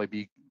to probably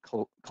be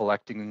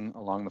collecting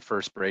along the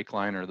first break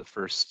line or the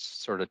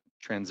first sort of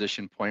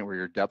transition point where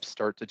your depths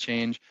start to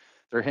change.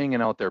 They're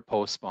hanging out there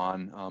post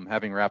spawn,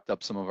 having wrapped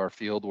up some of our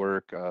field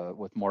work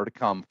with more to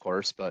come, of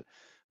course, but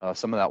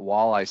some of that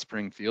walleye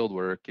spring field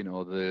work,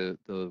 the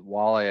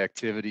walleye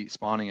activity,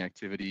 spawning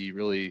activity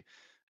really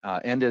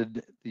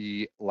ended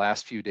the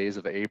last few days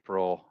of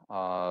April.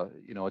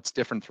 It's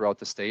different throughout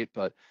the state,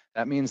 but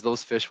that means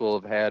those fish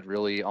will have had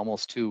really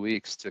almost 2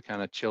 weeks to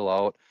kind of chill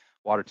out.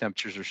 Water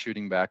temperatures are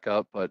shooting back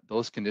up, but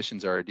those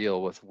conditions are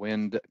ideal with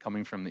wind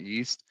coming from the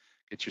east.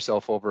 Get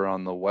yourself over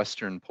on the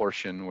western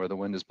portion where the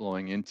wind is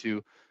blowing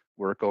into,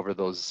 work over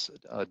those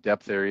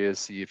depth areas,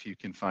 see if you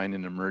can find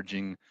an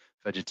emerging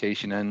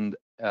vegetation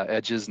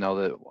edges now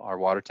that our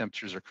water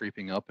temperatures are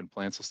creeping up and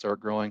plants will start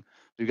growing.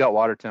 We've got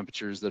water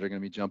temperatures that are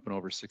going to be jumping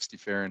over 60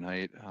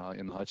 Fahrenheit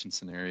in the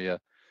Hutchinson area.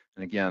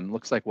 And again,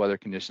 looks like weather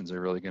conditions are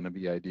really going to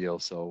be ideal.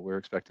 So we're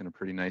expecting a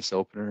pretty nice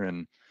opener,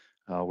 and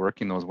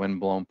working those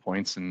wind-blown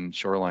points and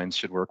shorelines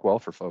should work well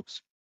for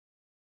folks.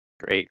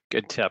 Great,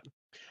 good tip.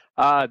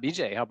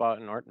 BJ, how about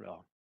in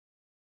Ortonville?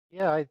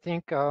 Yeah, I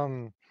think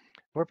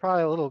we're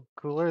probably a little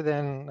cooler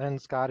than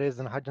Scott is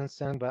in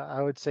Hutchinson, but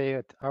I would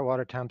say our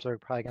water temps are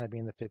probably going to be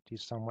in the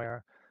 50s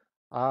somewhere.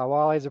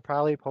 Walleyes are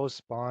probably post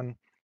spawn.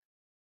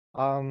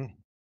 And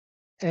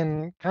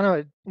kind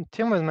of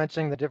Tim was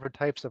mentioning the different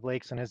types of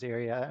lakes in his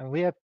area, and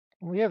we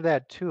have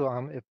that too.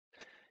 If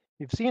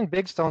you've seen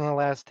Big Stone in the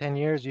last 10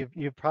 years,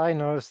 you've probably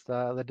noticed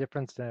the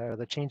difference there,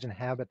 the change in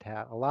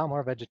habitat. A lot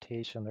more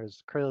vegetation.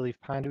 There's curly leaf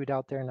pondweed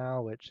out there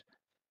now, which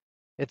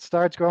it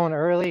starts growing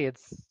early. And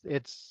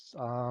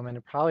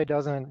it probably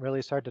doesn't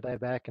really start to die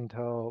back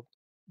until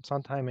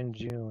sometime in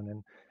June,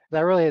 and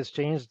that really has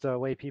changed the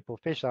way people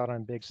fish out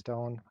on Big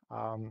Stone.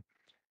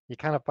 You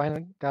kind of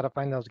got to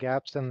find those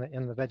gaps in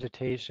the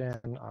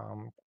vegetation.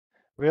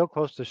 Real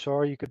close to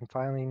shore, you can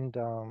find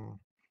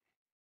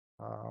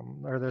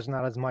or there's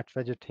not as much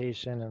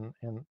vegetation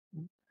and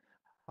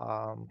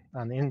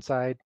on the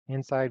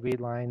inside weed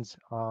lines,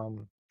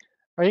 or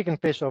you can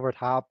fish over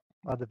top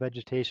of the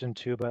vegetation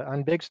too. But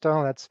on Big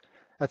Stone, that's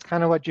that's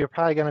kind of what you're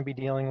probably going to be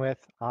dealing with.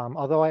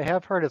 Although I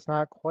have heard it's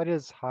not quite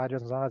as hot,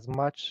 there's not as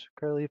much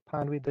curly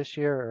pondweed this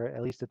year, or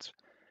at least it's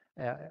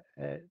uh,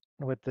 uh,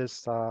 with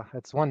this.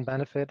 It's one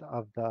benefit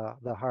of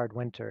the hard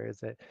winter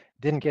is it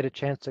didn't get a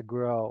chance to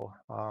grow.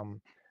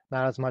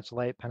 Not as much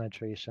light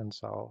penetration,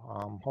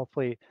 so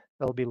hopefully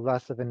it'll be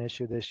less of an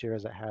issue this year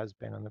as it has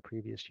been in the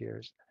previous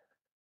years.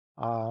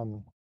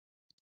 Um,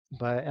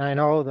 but and I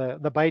know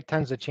the bite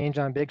tends to change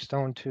on big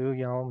stone too.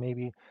 You know,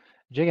 maybe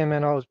jig and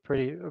minnow is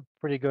pretty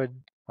good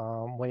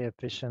way of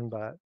fishing,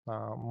 but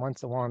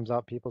once it warms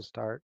up, people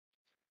start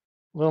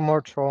a little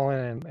more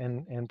trolling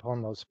and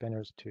pulling those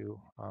spinners too.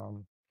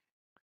 You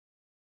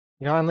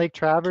know, on Lake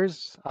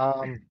Travers,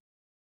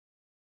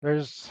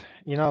 there's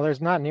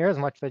not near as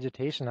much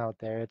vegetation out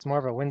there. It's more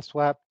of a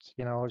windswept,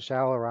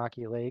 shallow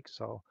rocky lake.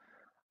 So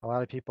a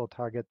lot of people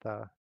target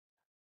the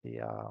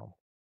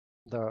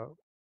the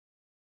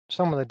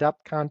some of the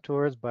depth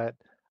contours, but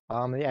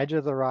the edge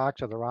of the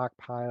rocks or the rock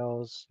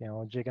piles,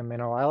 jig and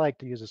minnow. I like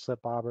to use a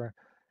slip bobber.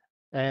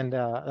 And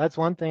that's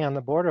one thing on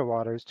the border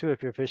waters too.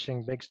 If you're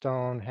fishing Big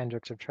Stone,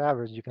 Hendricks, or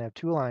Travers, you can have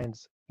 2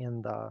 lines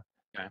in the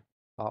Okay.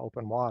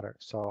 open water.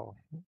 So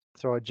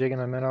throw a jig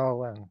and a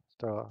minnow and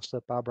throw a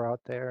slip bobber out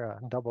there,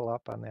 double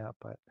up on that.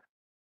 But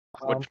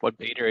What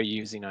bait are you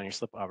using on your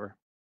slip bobber?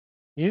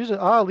 usually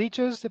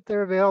leeches if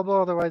they're available,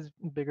 otherwise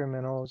bigger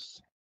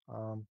minnows.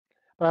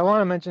 But I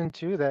want to mention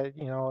too that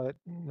that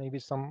maybe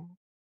some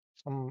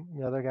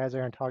the other guys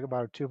are going to talk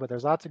about it too, but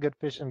there's lots of good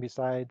fishing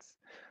besides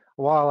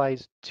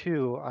walleyes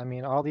too. I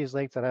mean, all these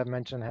lakes that I've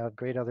mentioned have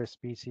great other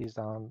species.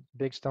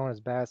 Big Stone is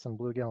bass and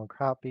bluegill and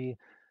crappie.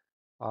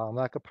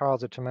 Lac-qui-Parle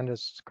is a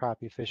tremendous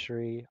crappie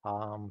fishery.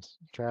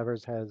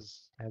 Travers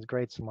has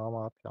great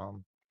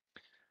smallmouth.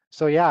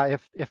 So yeah,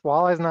 if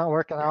walleye's not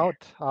working out,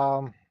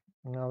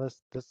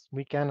 this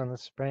weekend and the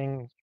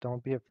spring,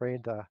 don't be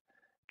afraid to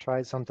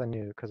try something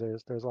new because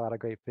there's a lot of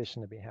great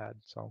fishing to be had.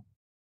 So.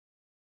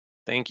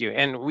 Thank you.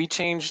 And we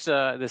changed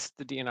the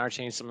DNR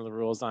changed some of the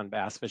rules on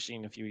bass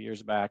fishing a few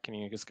years back. And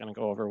you're just going to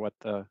go over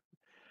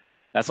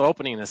that's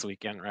opening this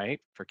weekend, right?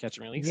 For catch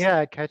and release?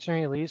 Yeah, catch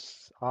and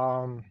release.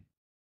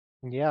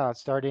 Yeah,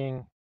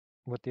 starting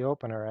with the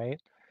opener,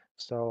 right?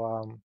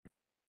 So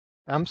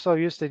I'm so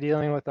used to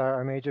dealing with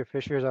our major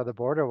fisheries are the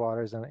border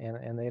waters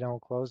and they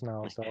don't close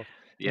now. So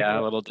Yeah,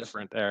 a little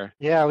different there.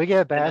 yeah, we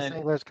get bass then,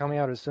 anglers coming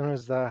out as soon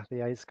as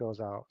the ice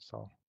goes out.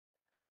 So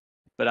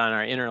but on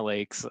our inner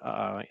lakes,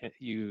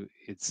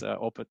 it's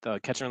open. The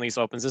catch and release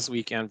opens this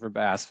weekend for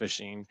bass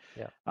fishing.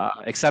 yeah.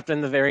 Except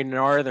in the very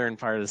northern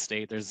part of the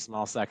state, there's a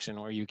small section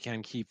where you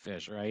can keep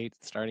fish, right?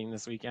 Starting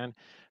this weekend.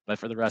 But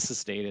for the rest of the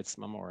state, it's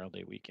Memorial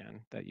Day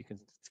weekend that you can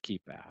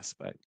keep bass.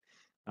 But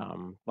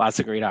lots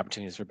of great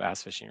opportunities for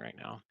bass fishing right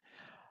now.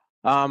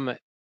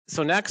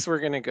 So next we're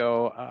going to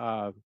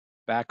go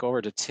back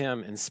over to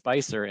Tim and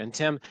Spicer. And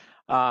Tim,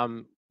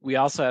 we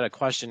also had a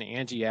question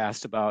Angie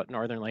asked about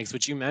Northern Lakes,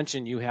 which you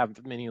mentioned you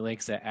have many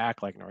lakes that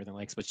act like Northern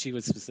Lakes, but she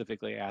was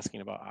specifically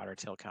asking about Otter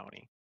Tail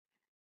County.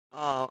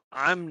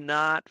 I'm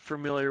not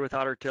familiar with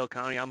Otter Tail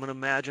County. I'm going to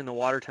imagine the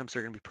water temps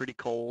are going to be pretty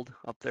cold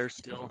up there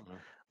still. Mm-hmm.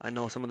 I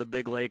know some of the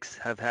big lakes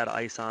have had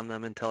ice on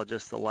them until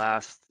just the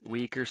last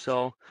week or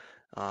so.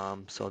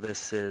 So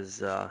this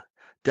is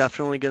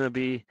definitely going to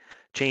be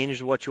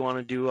changed what you want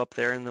to do up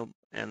there,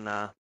 and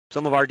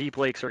some of our deep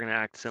lakes are going to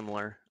act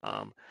similar.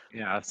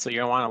 Yeah, so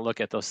you want to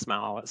look at those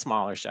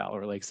smaller,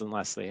 shallower lakes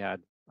unless they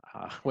had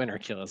winter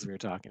kill as we were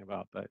talking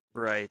about. But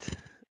right.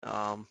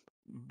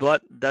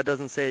 But that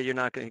doesn't say you're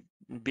not going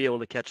to be able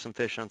to catch some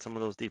fish on some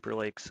of those deeper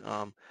lakes.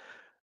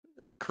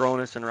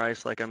 Cronus and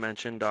Rice, like I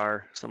mentioned,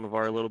 are some of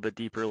our little bit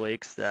deeper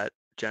lakes that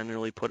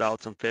generally put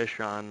out some fish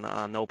on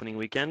the opening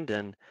weekend,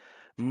 and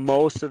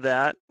most of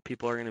that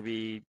people are going to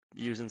be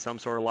using some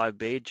sort of live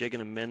bait,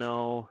 jigging a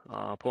minnow,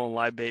 pulling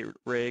live bait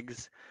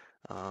rigs,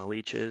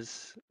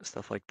 leeches,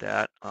 stuff like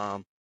that.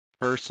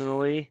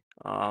 Personally,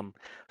 some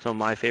of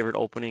my favorite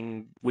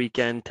opening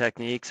weekend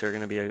techniques are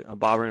going to be a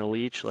bobber and a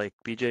leech, like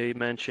BJ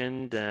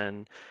mentioned,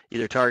 and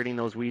either targeting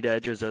those weed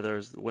edges or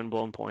those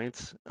windblown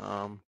points.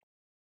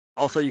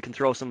 Also, you can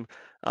throw some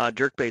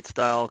jerkbait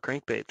style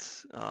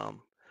crankbaits,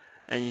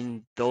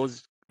 and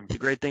those. The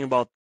great thing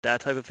about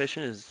that type of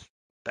fishing is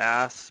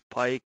bass,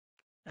 pike,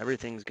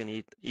 everything's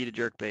gonna eat a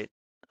jerkbait.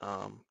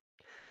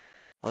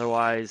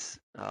 Otherwise,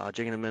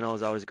 jigging a minnow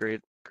is always a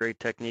great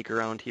technique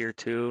around here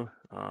too.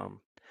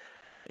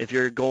 If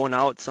you're going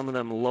out some of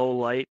them low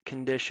light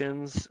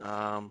conditions,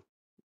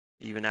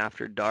 even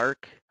after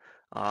dark,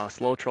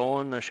 slow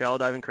trolling a shallow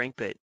diving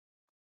crankbait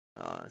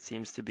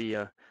seems to be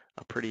a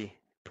pretty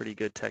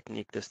good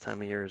technique this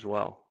time of year as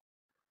well.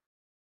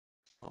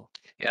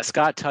 Yeah,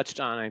 Scott touched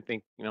on, I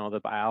think,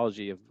 the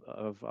biology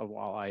of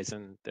walleyes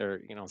and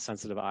their,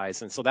 sensitive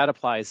eyes. And so that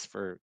applies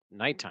for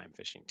nighttime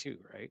fishing too,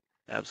 right?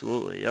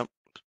 Absolutely. Yep.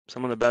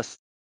 Some of the best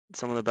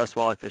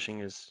walleye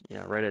fishing is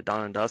right at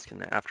dawn and dusk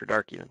and after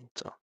dark even.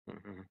 So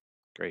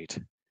Great.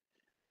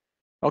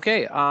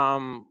 Okay,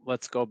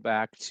 let's go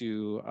back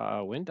to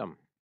Wyndham.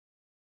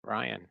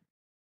 Ryan.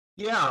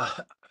 Yeah.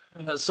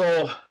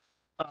 So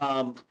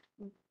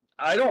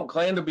I don't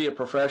claim to be a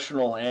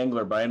professional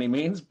angler by any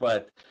means,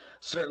 but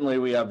certainly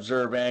we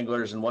observe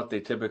anglers and what they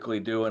typically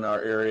do in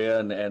our area,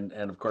 and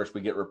of course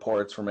we get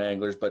reports from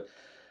anglers. But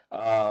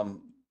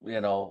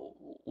you know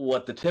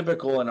what the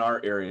typical in our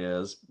area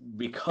is,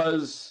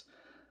 because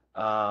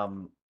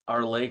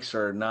our lakes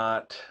are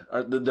not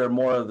they're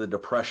more of the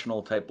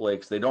depressional type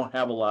lakes. They don't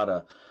have a lot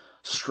of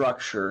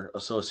structure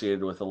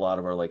associated with a lot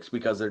of our lakes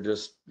because they're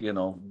just,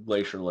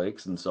 glacier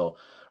lakes, and so,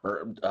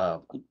 or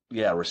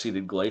yeah,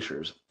 receded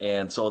glaciers,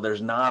 and so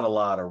there's not a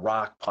lot of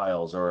rock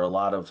piles or a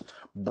lot of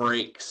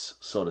breaks,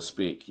 so to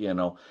speak.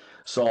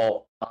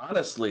 So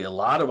honestly, a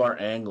lot of our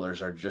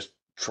anglers are just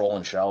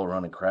trolling shallow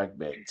running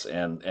crankbaits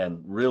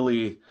and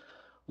really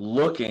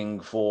looking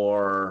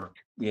for,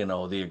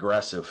 the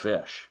aggressive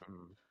fish.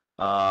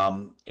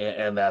 Mm.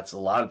 And that's a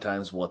lot of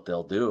times what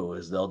they'll do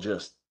is they'll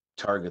just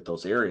target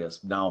those areas.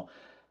 Now,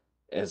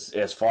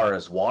 as far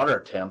as water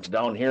temps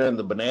down here in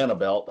the banana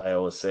belt, I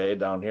always say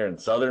down here in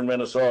southern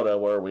Minnesota,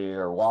 where we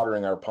are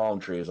watering our palm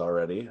trees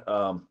already,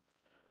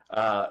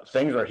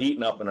 things are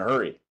heating up in a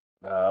hurry.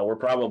 We're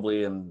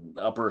probably in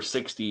upper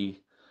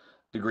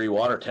 60-degree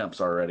water temps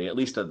already, at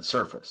least at the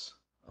surface.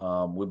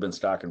 We've been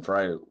stocking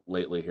fry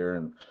lately here,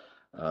 and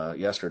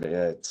yesterday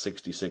I had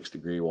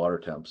 66-degree water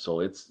temps, so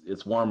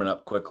it's warming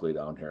up quickly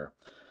down here,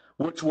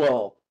 which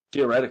will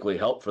theoretically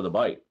help for the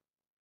bite.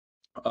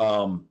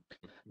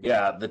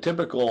 Yeah, the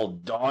typical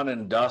dawn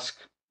and dusk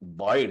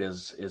bite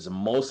is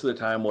most of the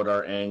time what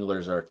our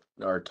anglers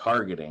are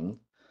targeting.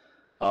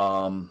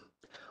 Um,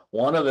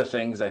 One of the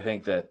things I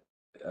think that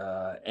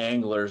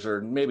anglers,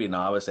 or maybe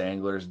novice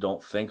anglers,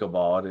 don't think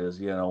about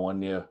is,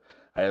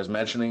 I was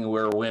mentioning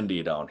we're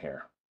windy down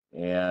here.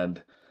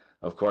 And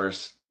of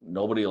course,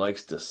 nobody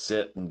likes to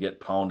sit and get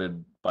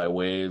pounded by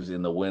waves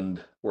in the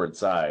windward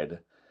side.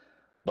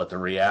 But the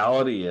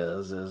reality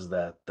is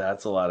that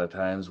that's a lot of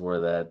times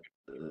where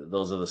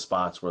those are the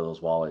spots where those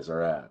walleyes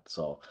are at.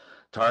 So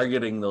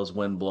targeting those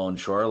wind-blown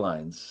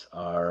shorelines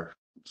are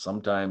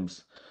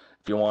sometimes,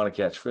 if you want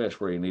to catch fish,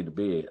 where you need to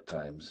be at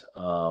times.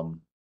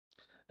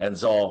 And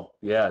so,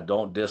 yeah,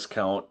 don't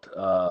discount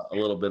a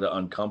little bit of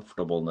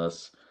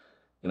uncomfortableness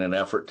in an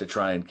effort to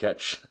try and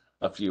catch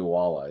a few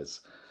walleyes.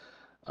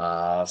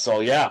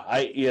 So yeah,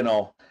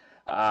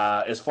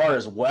 as far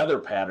as weather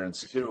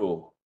patterns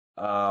too,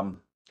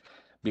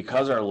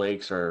 because our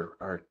lakes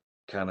are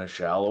kind of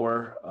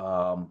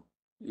shallower,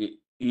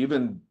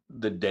 even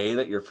the day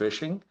that you're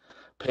fishing,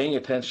 paying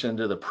attention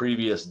to the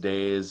previous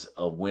days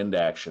of wind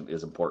action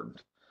is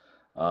important.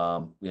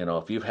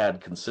 If you've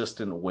had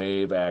consistent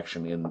wave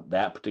action in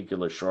that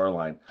particular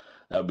shoreline,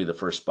 that would be the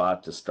first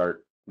spot to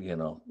start,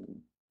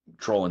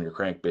 trolling your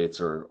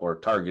crankbaits or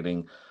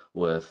targeting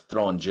with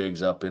throwing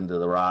jigs up into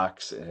the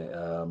rocks.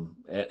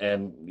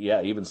 And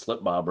yeah, even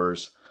slip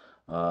bobbers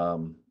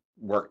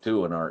work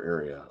too in our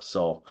area.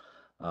 So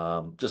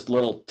just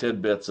little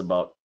tidbits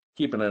about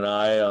keeping an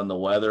eye on the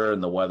weather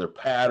and the weather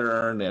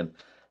pattern,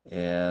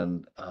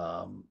 and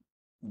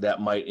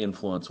that might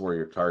influence where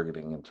you're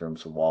targeting in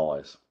terms of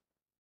walleyes.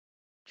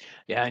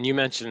 Yeah, and you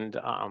mentioned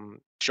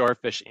shore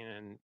fishing,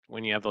 and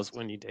when you have those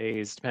windy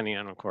days, depending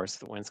on, of course,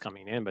 the winds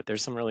coming in, but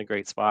there's some really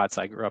great spots.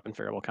 I grew up in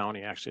Faribault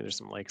County, actually. There's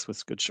some lakes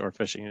with good shore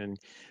fishing, and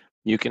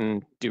you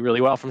can do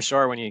really well from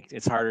shore when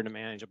it's harder to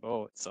manage a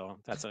boat. So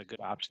that's a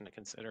good option to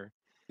consider.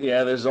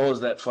 Yeah, there's always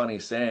that funny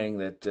saying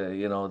that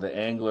the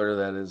angler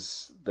that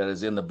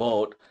is in the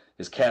boat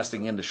is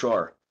casting into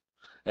shore,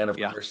 and of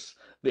Yeah. course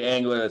the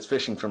angler that's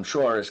fishing from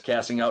shore is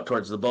casting out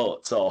towards the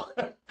boat. So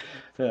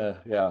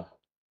yeah.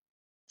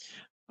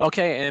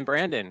 Okay, and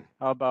Brandon,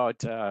 how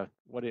about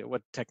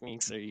what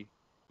techniques are you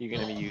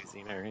going to be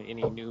using, or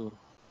any new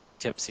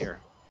tips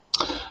here?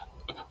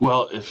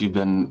 Well, if you've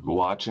been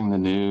watching the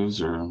news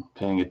or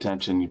paying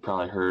attention, you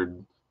probably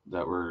heard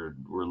that we're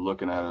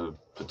looking at a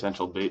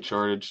potential bait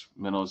shortage.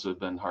 Minnows have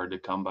been hard to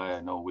come by.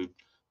 I know we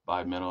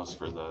buy minnows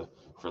for the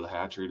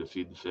hatchery to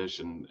feed the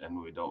fish, and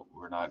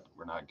we're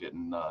not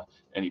getting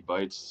any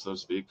bites, so to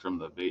speak, from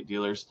the bait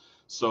dealers.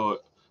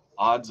 So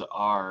odds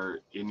are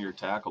in your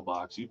tackle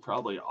box, you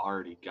probably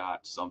already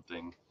got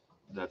something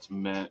that's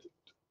meant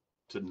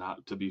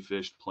not to be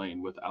fished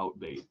plain without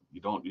bait.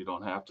 You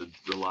don't have to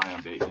rely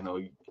on bait.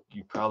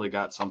 You probably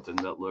got something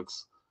that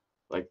looks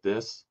like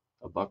this,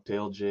 a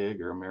bucktail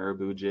jig or a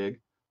marabou jig.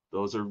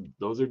 Those are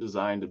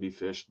designed to be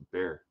fished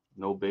bare,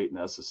 no bait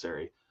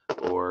necessary.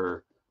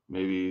 Or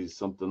maybe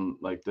something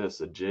like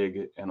this, a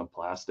jig and a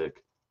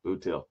plastic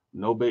boot tail,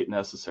 no bait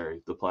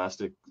necessary. The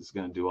plastic is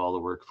going to do all the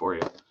work for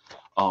you.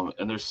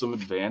 And there's some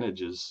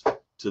advantages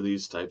to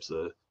these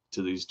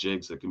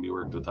jigs that can be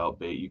worked without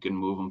bait. You can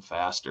move them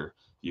faster.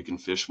 You can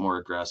fish more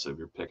aggressive.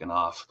 You're picking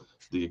off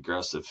the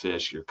aggressive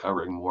fish. You're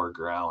covering more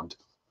ground.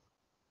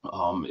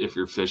 If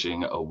you're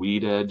fishing a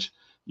weed edge,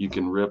 you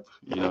can rip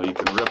a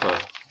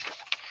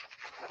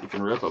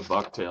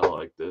bucktail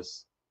like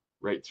this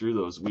right through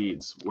those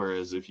weeds.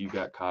 Whereas if you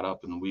got caught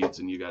up in the weeds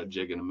and you got a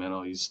jig and a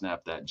minnow, you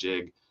snap that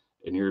jig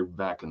and you're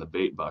back in the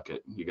bait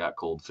bucket. You got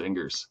cold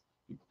fingers.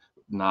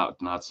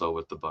 Not so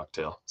with the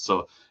bucktail.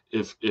 So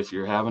if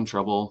you're having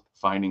trouble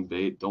finding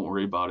bait, don't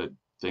worry about it.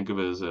 think of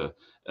it as a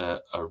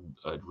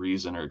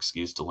reason or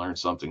excuse to learn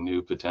something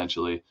new,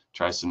 potentially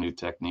try some new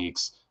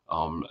techniques.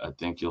 I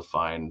think you'll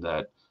find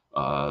that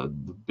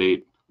the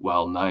bait,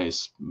 while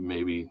nice,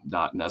 maybe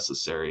not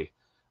necessary.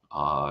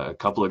 A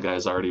couple of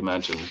guys already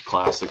mentioned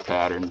classic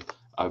pattern.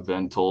 I've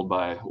been told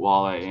by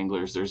walleye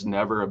anglers there's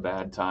never a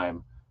bad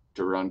time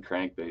to run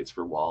crankbaits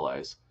for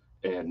walleyes.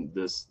 And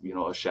this,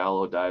 a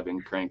shallow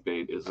diving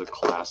crankbait is a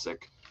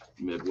classic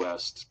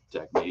Midwest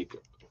technique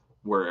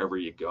wherever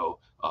you go,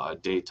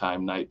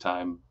 daytime,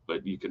 nighttime,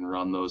 but you can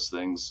run those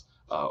things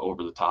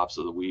over the tops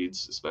of the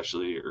weeds,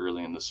 especially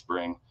early in the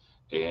spring,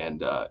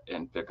 and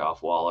pick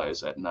off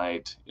walleyes at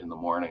night, in the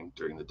morning,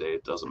 during the day.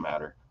 It doesn't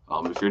matter.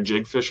 If you're a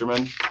jig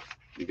fisherman,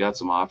 you got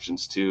some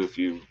options too. If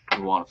you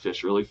want to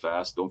fish really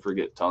fast, don't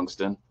forget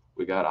tungsten.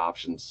 We got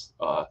options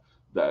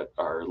that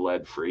are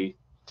lead free.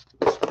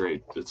 It's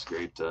great. It's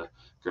great to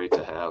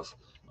have.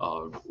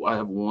 I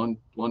have one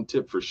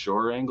tip for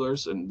shore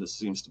anglers, and this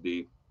seems to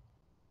be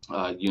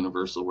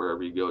universal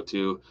wherever you go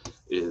to,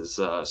 is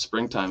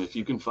springtime. If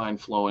you can find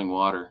flowing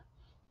water,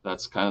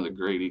 that's kind of the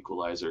great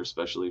equalizer,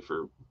 especially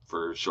for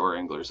shore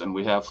anglers. And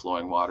we have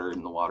flowing water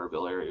in the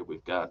Waterville area.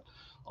 We've got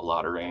a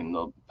lot of rain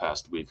the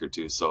past week or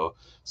two, so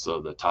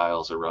the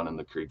tiles are running,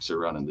 the creeks are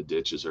running, the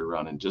ditches are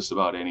running. Just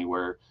about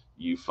anywhere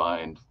you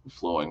find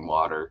flowing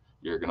water,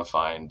 you're going to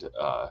find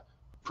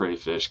prey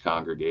fish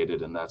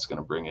congregated, and that's going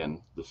to bring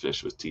in the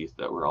fish with teeth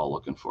that we're all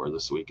looking for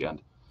this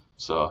weekend.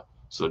 So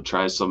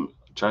try some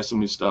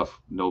new stuff.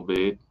 No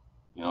bait,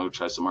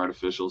 try some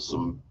artificials,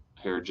 some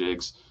hair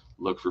jigs,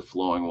 look for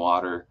flowing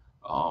water.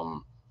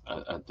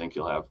 I think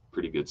you'll have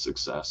pretty good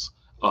success.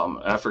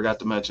 I forgot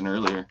to mention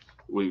earlier,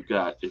 we've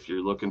got, if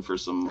you're looking for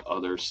some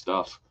other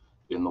stuff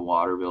in the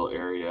Waterville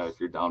area, if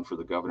you're down for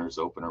the Governor's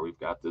Opener, we've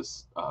got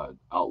this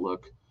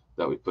outlook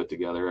that we put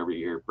together every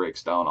year. It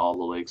breaks down all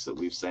the lakes that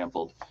we've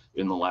sampled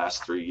in the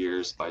last 3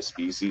 years by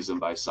species and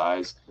by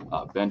size.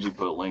 Benji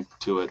put a link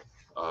to it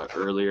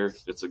earlier.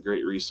 It's a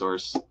great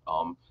resource.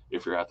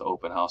 If you're at the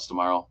open house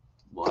tomorrow,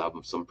 we'll have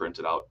them some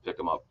printed out. Pick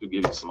them up. We'll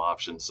give you some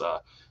options,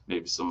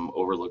 maybe some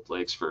overlooked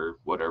lakes for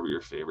whatever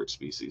your favorite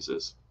species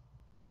is.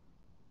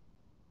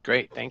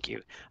 Great, thank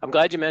you. I'm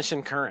glad you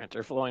mentioned current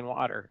or flowing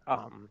water.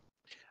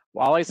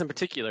 Walleyes in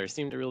particular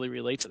seem to really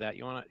relate to that.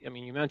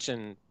 You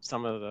mentioned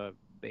some of the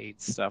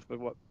bait stuff, but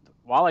what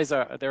walleyes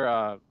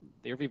are,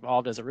 they've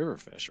evolved as a river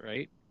fish,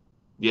 right?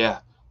 Yeah,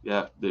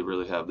 they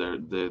really have.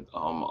 A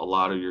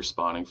lot of your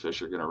spawning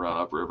fish are going to run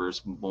up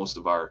rivers. Most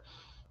of our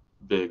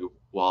big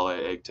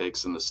walleye egg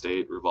takes in the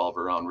state revolve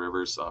around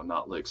rivers.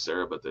 Not Lake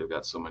Sarah, but they've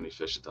got so many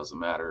fish it doesn't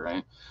matter,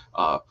 right?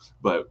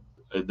 But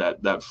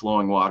that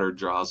flowing water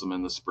draws them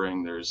in the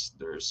spring.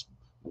 There's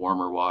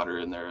warmer water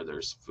in there.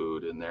 There's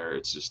food in there.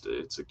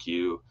 It's a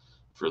cue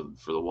for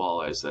the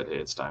walleyes that, hey,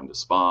 it's time to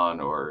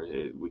spawn, or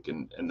hey, we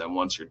can. And then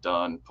once you're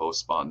done post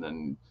spawn,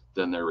 then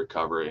they're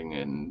recovering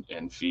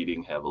and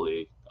feeding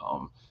heavily,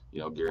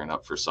 gearing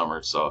up for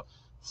summer. So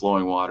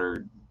flowing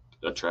water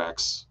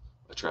attracts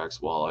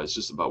walleyes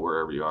just about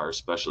wherever you are,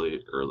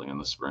 especially early in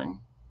the spring.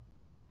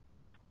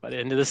 But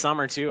into the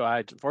summer too,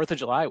 4th of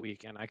July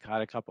weekend, I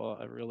caught a couple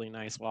of really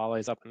nice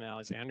walleyes up in the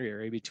Alexandria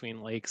area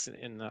between lakes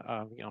in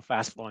the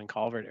fast flowing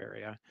culvert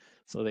area.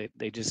 So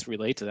they just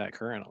relate to that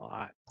current a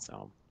lot.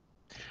 So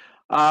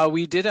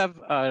we did have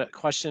a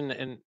question,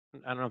 and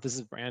I don't know if this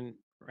is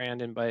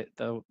Brandon, but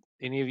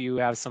any of you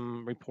have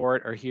some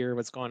report or hear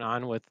what's going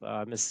on with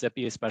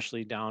Mississippi,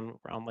 especially down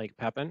around Lake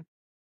Pepin?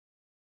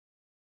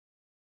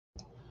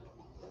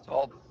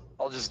 So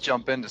I'll just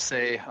jump in to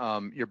say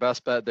your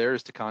best bet there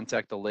is to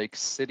contact the Lake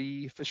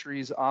City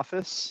Fisheries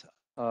office.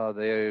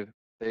 They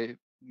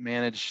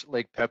manage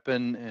Lake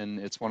Pepin, and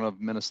it's one of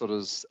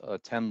Minnesota's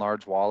 10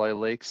 large walleye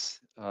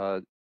lakes,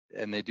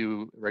 and they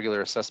do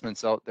regular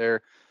assessments out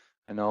there.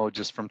 I know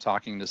just from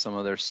talking to some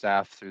of their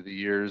staff through the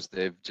years,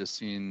 they've just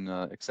seen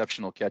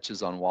exceptional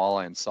catches on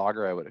walleye and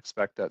sauger. I would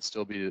expect that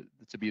still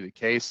to be the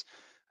case.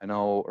 I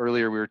know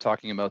earlier we were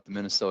talking about the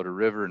Minnesota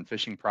River and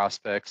fishing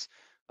prospects.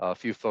 A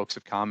few folks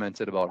have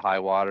commented about high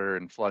water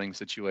and flooding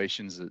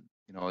situations that,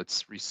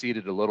 it's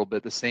receded a little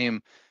bit. The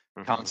same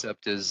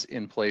concept is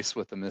in place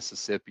with the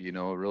Mississippi,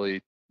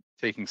 really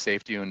taking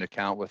safety into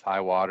account with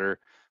high water,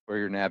 where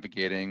you're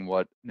navigating,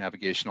 what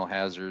navigational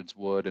hazards,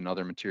 wood and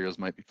other materials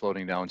might be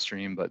floating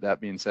downstream. But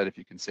that being said, if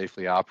you can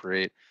safely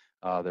operate,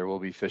 there will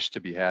be fish to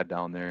be had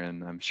down there.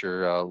 And I'm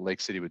sure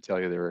Lake City would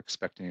tell you they were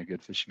expecting a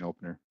good fishing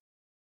opener.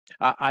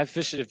 I've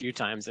fished it a few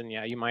times, and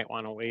yeah, you might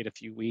want to wait a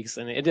few weeks.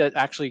 And it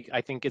actually, I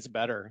think, gets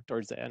better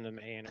towards the end of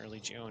May and early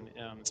June,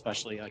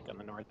 especially like on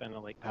the north end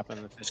of Lake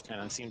Pepin. The fish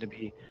kind of seem to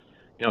be,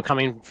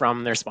 coming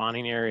from their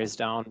spawning areas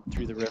down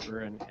through the river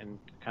and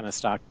kind of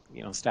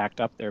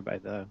stacked up there by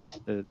the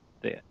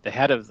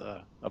head of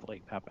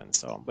Lake Pepin.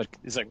 So, but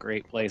it's a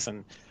great place,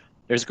 and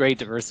there's great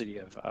diversity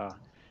of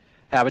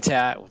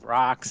habitat with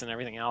rocks and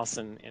everything else,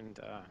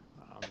 and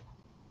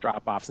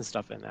drop offs and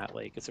stuff in that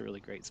lake. It's a really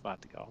great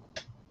spot to go.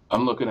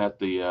 I'm looking at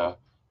the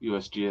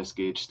USGS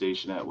gauge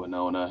station at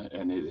Winona,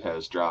 and it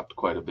has dropped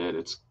quite a bit.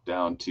 It's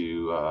down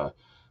to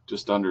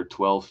just under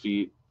 12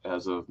 feet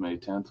as of May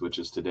 10th, which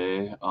is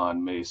today.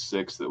 On May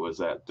 6th, it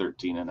was at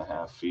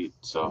 13.5 feet,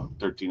 so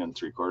 13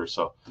 3/4.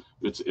 So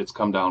it's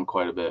come down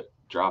quite a bit,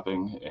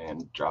 dropping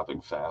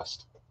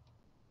fast.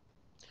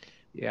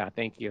 Yeah,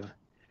 thank you.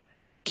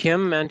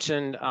 Kim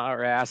mentioned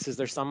or asked, is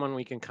there someone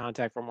we can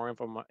contact for more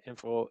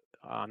info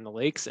on the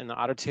lakes in the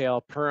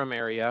Ottertail Perham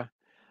area?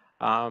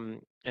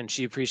 And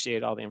she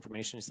appreciated all the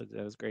information. She said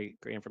that was great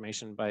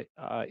information. But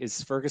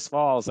is Fergus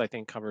Falls, I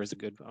think, covers a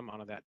good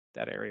amount of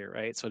that area,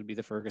 right? So it'd be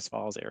the Fergus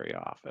Falls area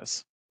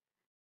office.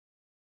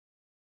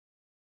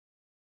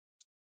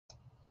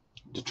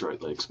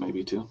 Detroit Lakes,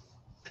 maybe too.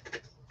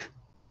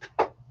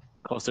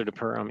 Closer to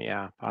Perham,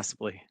 yeah,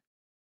 possibly.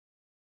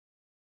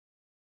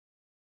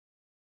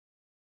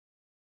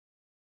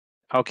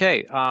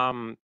 Okay,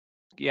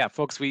 yeah,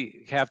 folks,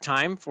 we have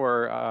time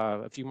for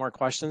a few more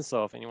questions.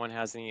 So if anyone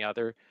has any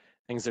other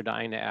things they're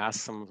dying to ask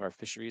some of our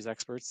fisheries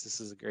experts, this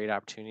is a great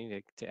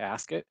opportunity to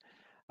ask it.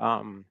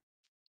 Do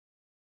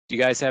you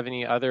guys have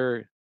any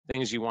other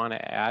things you want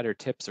to add or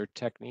tips or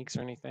techniques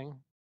or anything?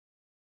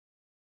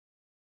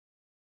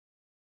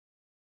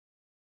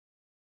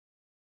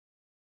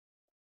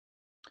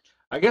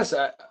 I guess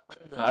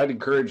I'd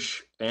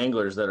encourage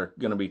anglers that are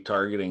going to be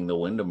targeting the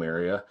Wyndham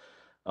area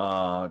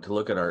to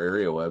look at our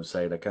area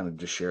website. I kind of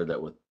just shared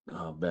that with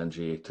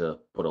Benji to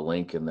put a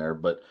link in there.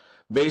 But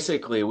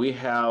basically, we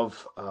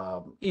have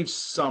each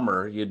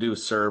summer you do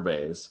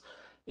surveys,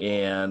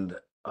 and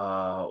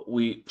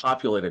we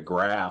populate a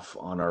graph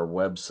on our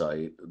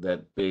website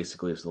that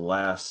basically is the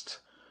last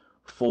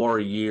 4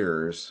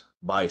 years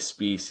by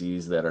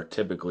species that are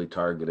typically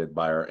targeted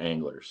by our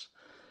anglers,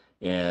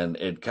 and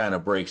it kind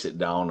of breaks it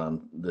down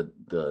on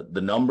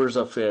the numbers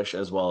of fish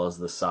as well as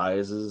the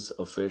sizes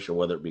of fish, or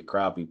whether it be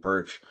crappie,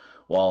 perch,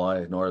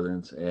 walleye,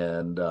 northerns,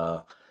 and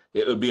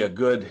it would be a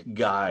good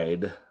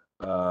guide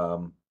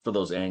for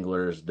those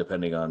anglers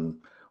depending on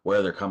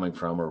where they're coming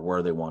from or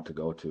where they want to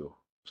go to,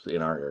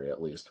 in our area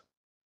at least.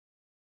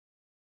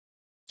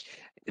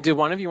 Do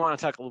one of you want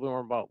to talk a little bit more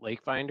about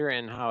Lake Finder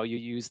and how you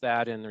use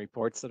that in the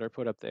reports that are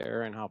put up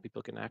there and how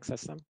people can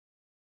access them?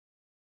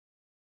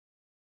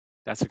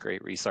 That's a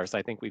great resource.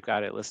 I think we've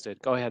got it listed.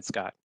 Go ahead,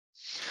 Scott.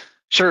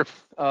 Sure.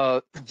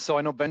 So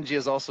I know Benji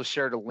has also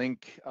shared a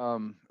link.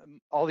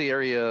 All the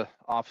area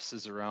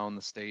offices around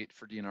the state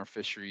for DNR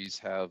Fisheries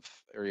have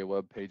area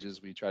web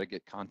pages. We try to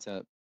get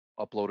content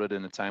uploaded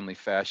in a timely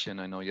fashion.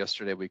 I know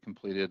yesterday we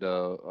completed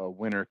a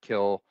winter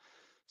kill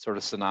sort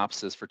of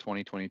synopsis for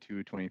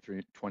 2022,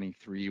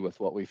 23 with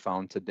what we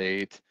found to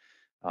date.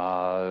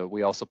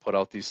 We also put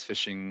out these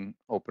fishing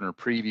opener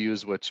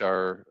previews, which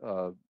are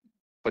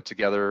put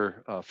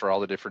together for all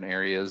the different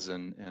areas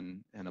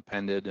and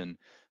appended, and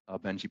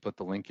Benji put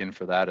the link in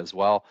for that as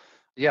well.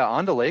 Yeah,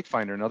 onto Lake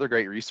Finder, another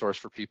great resource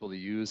for people to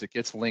use. It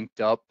gets linked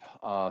up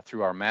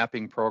through our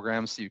mapping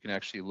program, so you can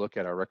actually look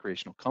at our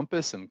recreational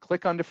compass and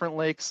click on different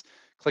lakes,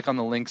 click on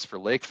the links for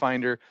Lake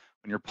Finder.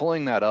 When you're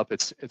pulling that up,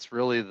 it's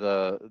really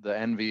the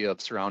envy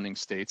of surrounding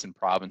states and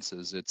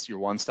provinces. It's your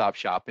one-stop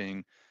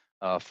shopping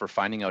for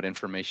finding out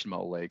information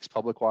about lakes,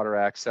 public water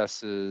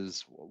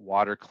accesses,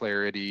 water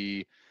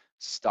clarity,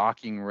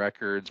 stocking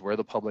records, where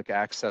the public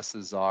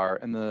accesses are,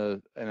 and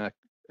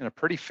a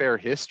pretty fair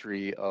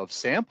history of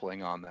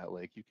sampling on that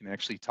lake. You can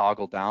actually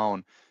toggle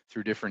down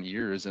through different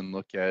years and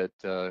look at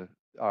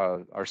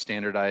our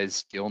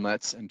standardized gill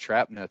nets and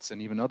trap nets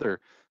and even other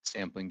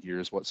sampling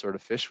gears, what sort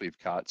of fish we've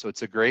caught. So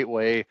it's a great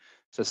way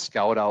to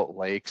scout out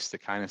lakes, to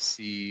kind of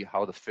see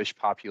how the fish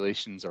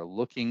populations are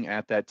looking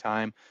at that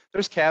time.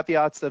 There's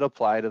caveats that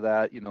apply to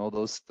that. You know,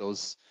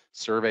 those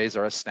surveys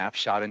are a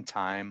snapshot in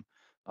time.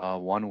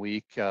 1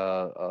 week,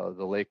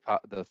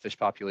 the fish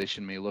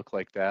population may look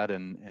like that,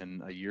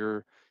 and a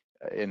year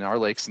in our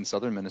lakes in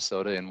southern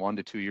Minnesota, in 1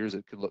 to 2 years,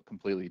 it could look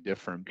completely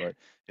different. But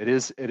it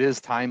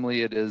is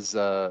timely. It's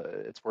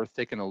worth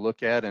taking a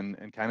look at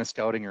and kind of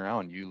scouting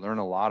around. You learn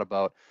a lot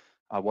about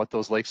what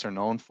those lakes are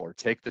known for.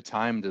 Take the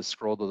time to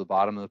scroll to the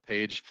bottom of the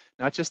page,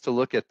 not just to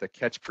look at the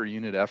catch per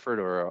unit effort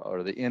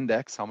or the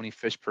index, how many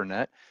fish per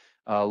net.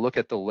 Look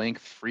at the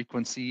length,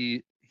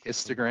 frequency,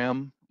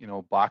 histogram, you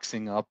know,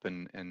 boxing up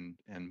and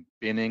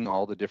binning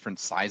all the different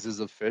sizes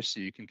of fish, so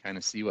you can kind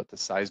of see what the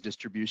size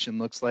distribution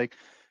looks like,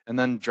 and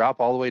then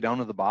drop all the way down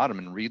to the bottom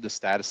and read the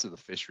status of the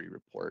fishery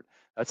report.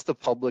 That's the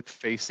public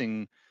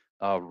facing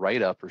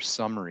write-up or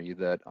summary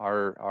that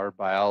our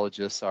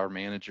biologists, our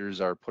managers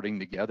are putting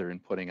together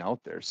and putting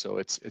out there. So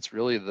it's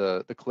really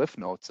the cliff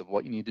notes of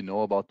what you need to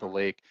know about the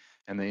lake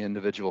and the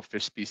individual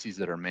fish species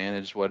that are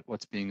managed,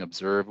 what's being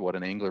observed, what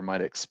an angler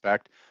might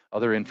expect,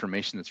 other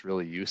information that's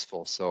really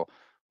useful. So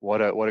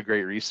what a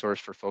great resource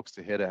for folks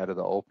to hit ahead of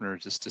the opener,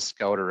 just to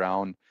scout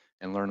around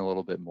and learn a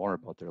little bit more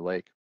about their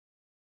lake.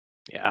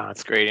 Yeah,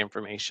 that's great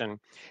information.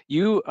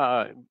 You,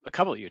 a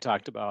couple of you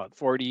talked about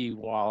 40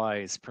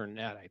 walleyes per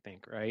net, I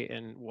think, right?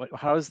 And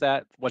how is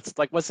that?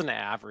 What's an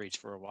average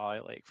for a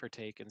walleye lake for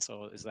take? And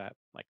so is that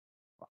like,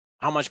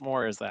 how much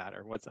more is that,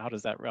 or how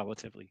does that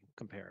relatively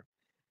compare?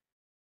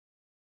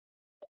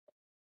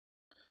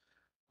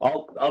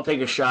 I'll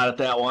take a shot at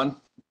that one.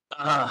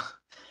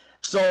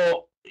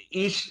 So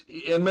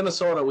in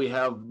Minnesota, we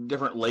have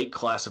different lake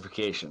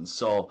classifications.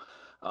 So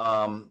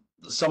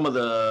some of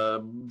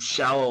the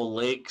shallow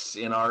lakes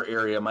in our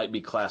area might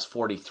be class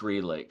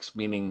 43 lakes,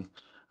 meaning,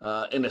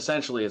 and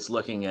essentially it's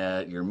looking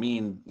at your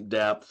mean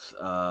depth,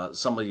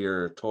 some of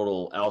your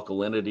total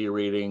alkalinity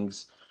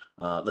readings,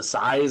 the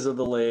size of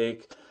the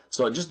lake.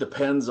 So it just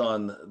depends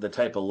on the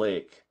type of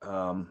lake,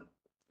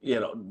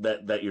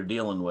 that you're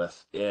dealing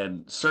with.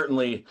 And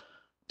certainly,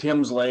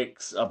 Tim's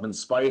Lakes up in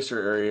Spicer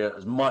area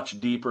is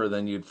much deeper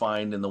than you'd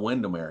find in the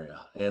Windham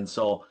area. And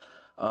so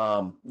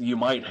you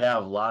might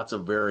have lots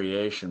of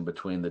variation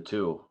between the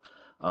two.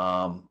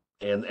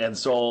 And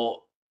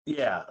so,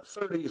 yeah,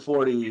 30,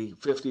 40,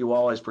 50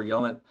 walleyes per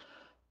gallon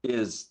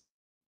is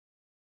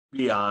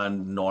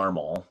beyond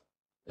normal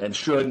and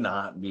should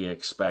not be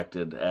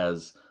expected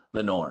as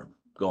the norm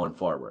going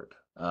forward.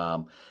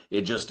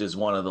 It just is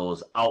one of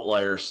those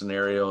outlier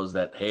scenarios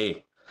that,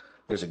 hey,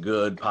 there's a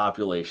good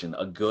population,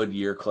 a good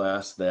year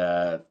class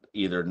that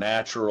either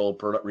natural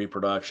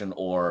reproduction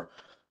or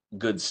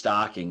good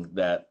stocking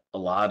that a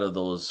lot of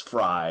those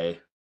fry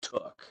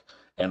took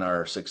and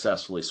are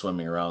successfully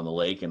swimming around the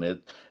lake,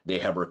 and they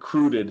have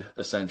recruited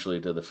essentially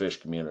to the fish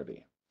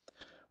community.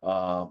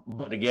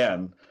 But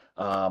again,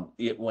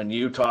 when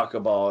you talk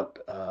about,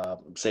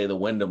 say, the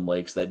Windham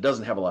Lakes, that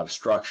doesn't have a lot of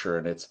structure,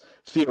 and it's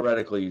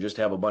theoretically you just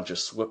have a bunch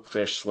of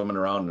fish swimming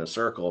around in a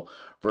circle,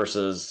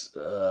 versus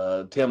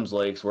Tim's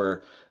Lakes,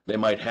 where they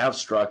might have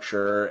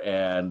structure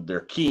and they're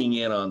keying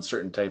in on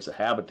certain types of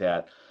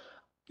habitat.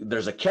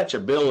 There's a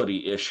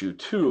catchability issue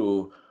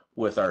too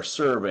with our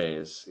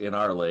surveys in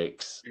our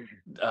lakes,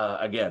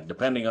 again,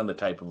 depending on the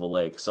type of a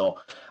lake. So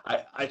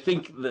I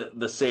think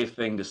the safe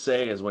thing to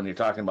say is when you're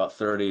talking about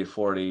 30,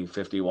 40,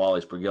 50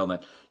 walleyes per gallon,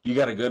 you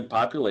got a good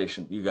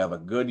population, you have a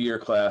good year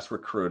class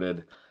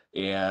recruited,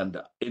 and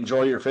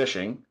enjoy your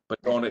fishing,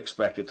 but don't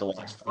expect it to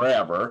last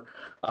forever.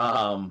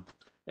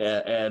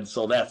 And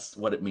so that's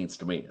what it means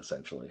to me,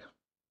 essentially.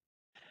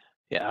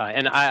 Yeah,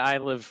 and I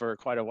lived for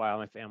quite a while,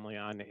 my family,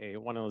 on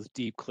one of those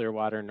deep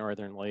Clearwater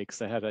northern lakes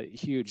that had a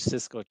huge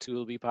Cisco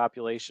tulip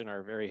population, or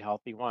a very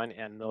healthy one,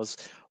 and those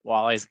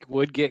walleyes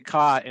would get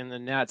caught in the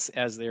nets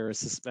as they were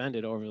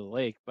suspended over the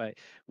lake, but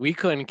we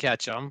couldn't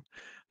catch them.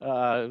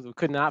 We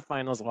could not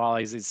find those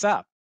walleyes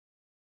except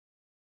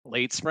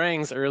late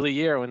springs, early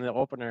year, when the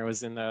opener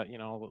was in the,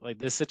 like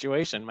this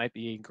situation might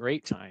be a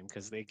great time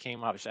because they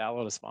came up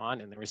shallow to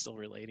spawn and they were still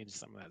relating to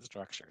some of that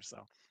structure.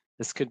 So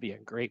this could be a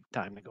great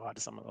time to go out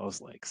to some of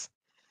those lakes.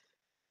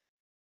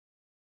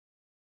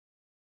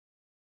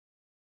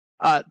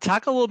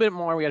 Talk a little bit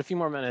more. We got a few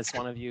more minutes,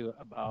 one of you,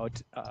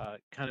 about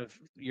kind of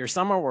your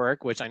summer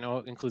work, which I know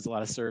includes a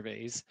lot of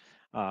surveys,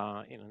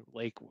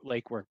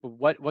 lake work. But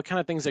what kind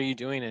of things are you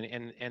doing?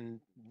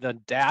 And the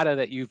data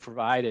that you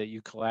provide, that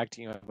you collect,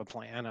 you have a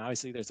plan.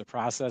 Obviously, there's a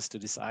process to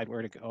decide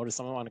where to go. Does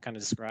someone want to kind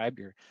of describe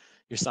your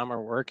summer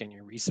work and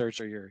your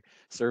research or your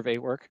survey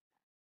work?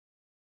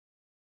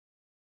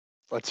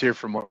 Let's hear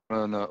from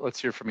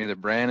either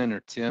Brandon or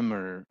Tim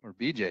or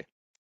BJ.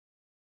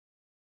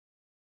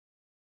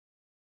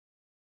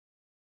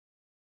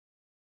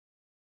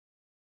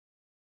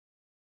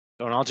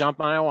 Don't all jump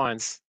on at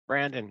once.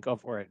 Brandon, go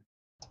for it.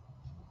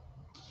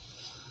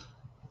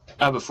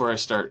 Before I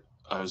start,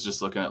 I was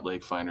just looking at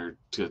Lake Finder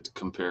to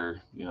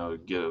compare,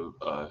 give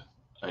an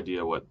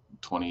idea what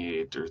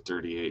 28 or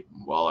 38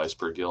 walleyes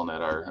per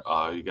gillnet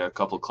are. You got a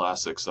couple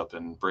classics up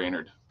in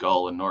Brainerd,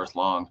 Gull and North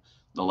Long.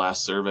 The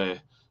last survey,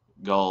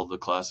 Gull, the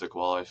classic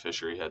walleye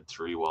fishery, had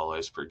 3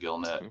 walleyes per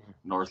gillnet.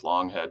 North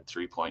Long had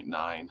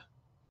 3.9.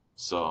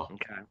 So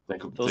okay.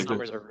 Those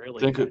numbers are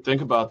really good.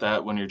 Think about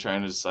that when you're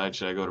trying to decide,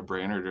 should I go to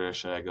Brainerd or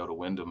should I go to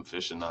Windham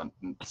fishing on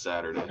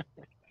Saturday?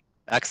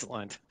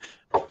 Excellent.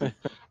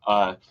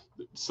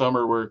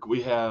 Summer work,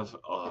 we have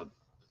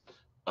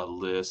a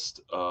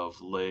list of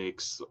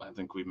lakes. I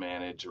think we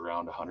manage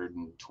around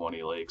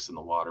 120 lakes in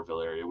the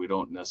Waterville area. We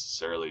don't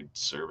necessarily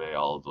survey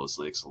all of those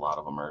lakes. A lot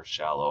of them are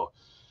shallow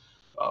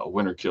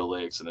winter kill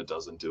lakes, and it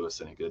doesn't do us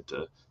any good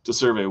to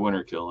survey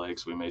winter kill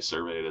lakes. We may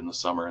survey it in the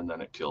summer, and then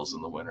it kills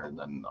in the winter, and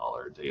then all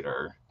our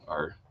data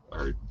are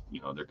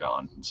they're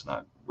gone. It's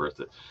not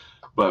worth it.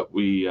 But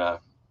we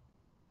have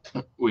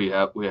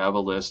a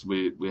list.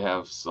 We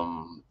have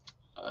some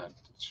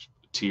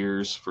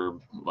tiers, for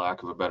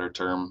lack of a better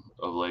term,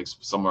 of lakes.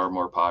 Some are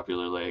more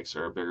popular lakes,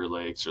 or bigger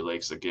lakes, or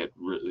lakes that get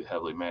really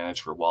heavily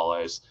managed for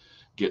walleyes,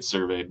 get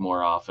surveyed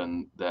more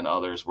often than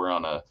others. We're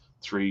on a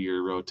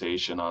 3-year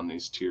rotation on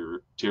these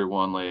tier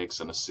 1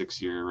 lakes and a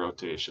 6-year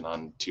rotation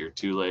on tier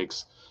 2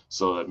 lakes.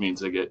 So that means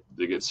they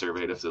get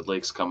surveyed. If the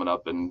lake's coming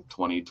up in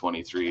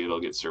 2023, it'll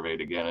get surveyed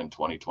again in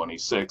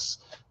 2026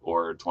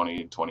 or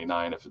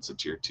 2029 if it's a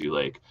tier 2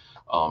 lake.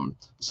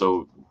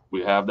 So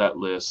we have that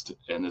list,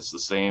 and it's the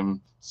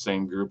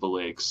same group of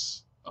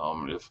lakes.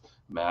 If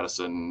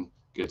Madison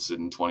gets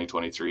in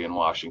 2023 and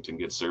Washington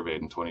gets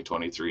surveyed in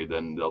 2023,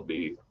 then they'll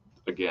be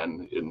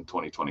again in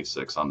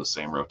 2026 on the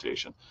same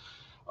rotation.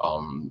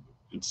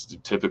 It's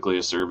typically,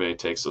 a survey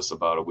takes us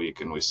about a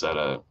week, and we set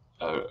a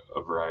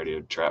variety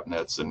of trap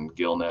nets and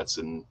gill nets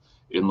in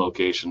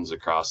locations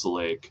across the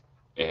lake,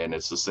 and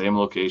it's the same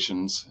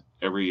locations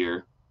every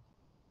year.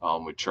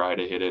 We try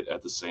to hit it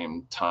at the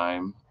same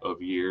time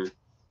of year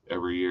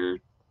every year,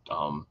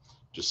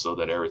 just so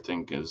that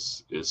everything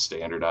is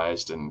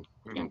standardized and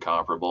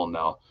comparable.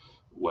 Now,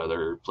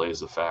 weather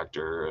plays a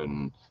factor,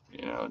 and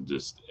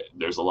just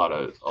there's a lot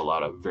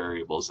of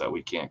variables that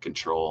we can't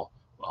control.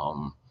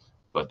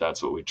 But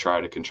that's what we try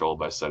to control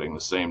by setting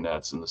the same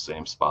nets in the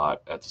same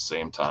spot at the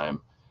same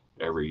time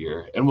every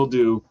year. And we'll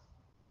do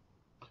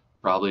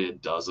probably a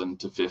dozen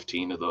to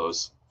 15 of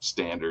those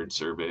standard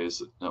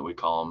surveys that we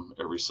call them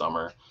every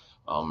summer.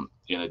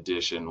 In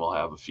addition, we'll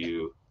have a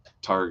few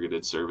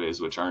targeted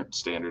surveys which aren't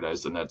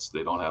standardized. The nets,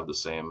 they don't have the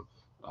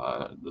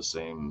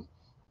same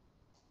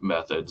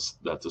methods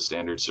that the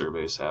standard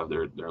surveys have.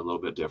 They're a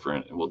little bit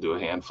different, and we'll do a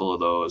handful of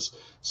those.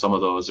 Some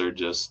of those are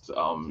just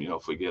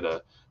if we get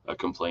a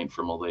complaint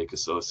from a lake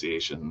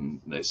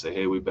association, they say,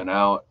 hey, we've been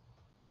out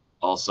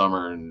all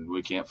summer and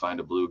we can't find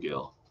a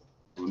bluegill.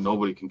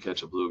 Nobody can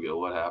catch a bluegill.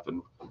 What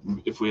happened?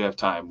 If we have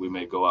time, we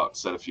may go out and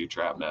set a few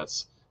trap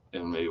nets,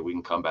 and maybe we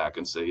can come back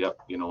and say, yep,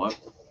 you know what,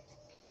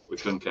 we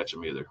couldn't catch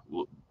them either.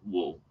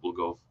 We'll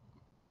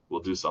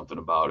do something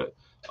about it.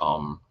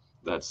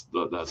 That's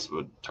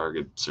what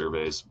target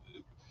surveys.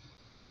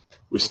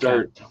 We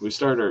start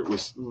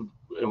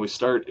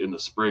in the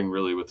spring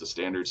really with the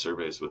standard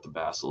surveys with the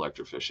bass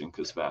electrofishing,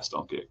 because bass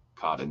don't get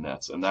caught in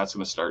nets, and that's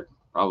going to start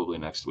probably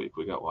next week.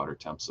 We got water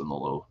temps in the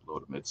low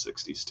to mid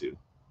 60s too.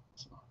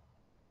 So.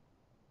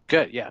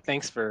 Good. Yeah.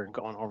 Thanks for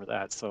going over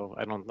that. So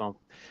I don't know.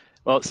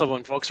 Well, so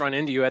when folks run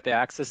into you at the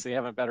Axis, they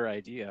have a better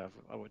idea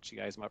of what you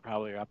guys might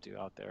probably are up to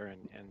out there,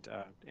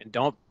 and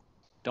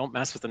don't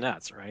mess with the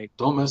nets, right?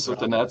 Don't mess with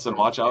the nets, and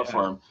watch out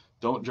for them.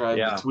 Don't drive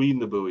between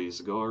the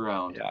buoys. Go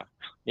around.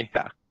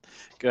 Yeah.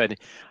 Good.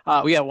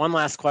 We have one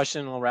last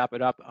question. We'll wrap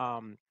it up.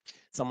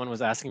 Someone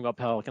was asking about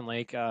Pelican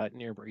Lake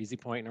near Breezy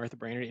Point, north of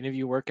Brainerd. Any of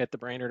you work at the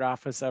Brainerd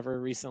office ever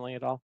recently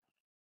at all?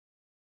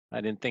 I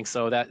didn't think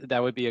so.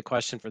 That would be a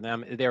question for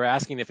them. They were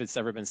asking if it's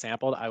ever been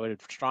sampled. I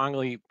would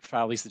strongly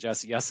probably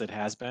suggest yes, it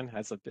has been.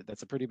 That's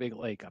a pretty big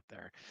lake up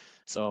there.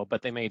 So,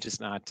 but they may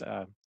just not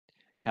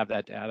have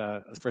that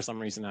data for some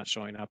reason not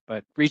showing up.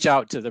 But reach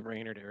out to the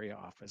Brainerd area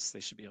office.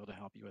 They should be able to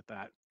help you with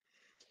that.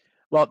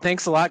 Well,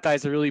 thanks a lot,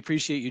 guys. I really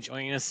appreciate you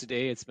joining us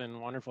today. It's been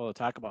wonderful to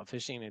talk about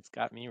fishing. It's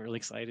got me really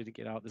excited to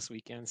get out this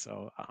weekend.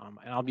 So,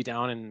 and I'll be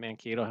down in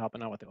Mankato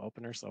helping out with the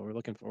opener. So we're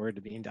looking forward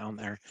to being down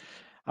there.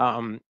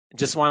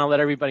 Just want to let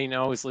everybody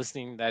know who's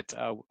listening that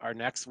our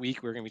next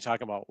week we're going to be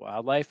talking about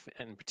wildlife,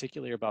 and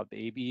particularly about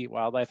baby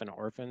wildlife and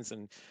orphans,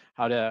 and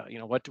how to,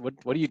 what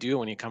do you do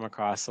when you come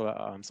across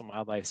some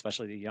wildlife,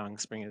 especially the young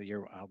spring of the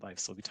year wildlife.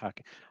 So we talk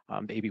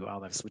baby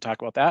wildlife. So we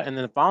talk about that, and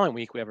then the following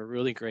week we have a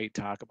really great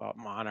talk about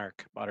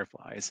monarch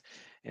butterflies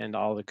and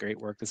all the great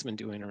work that's been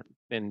doing,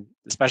 and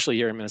especially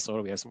here in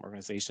Minnesota, we have some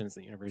organizations,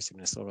 the University of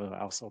Minnesota,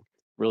 also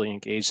really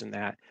engaged in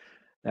that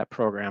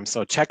program.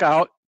 So check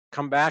out.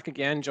 Come back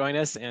again, join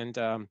us, and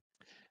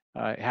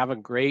have a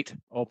great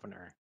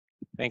opener.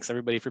 Thanks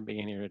everybody for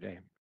being here today.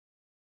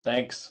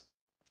 Thanks.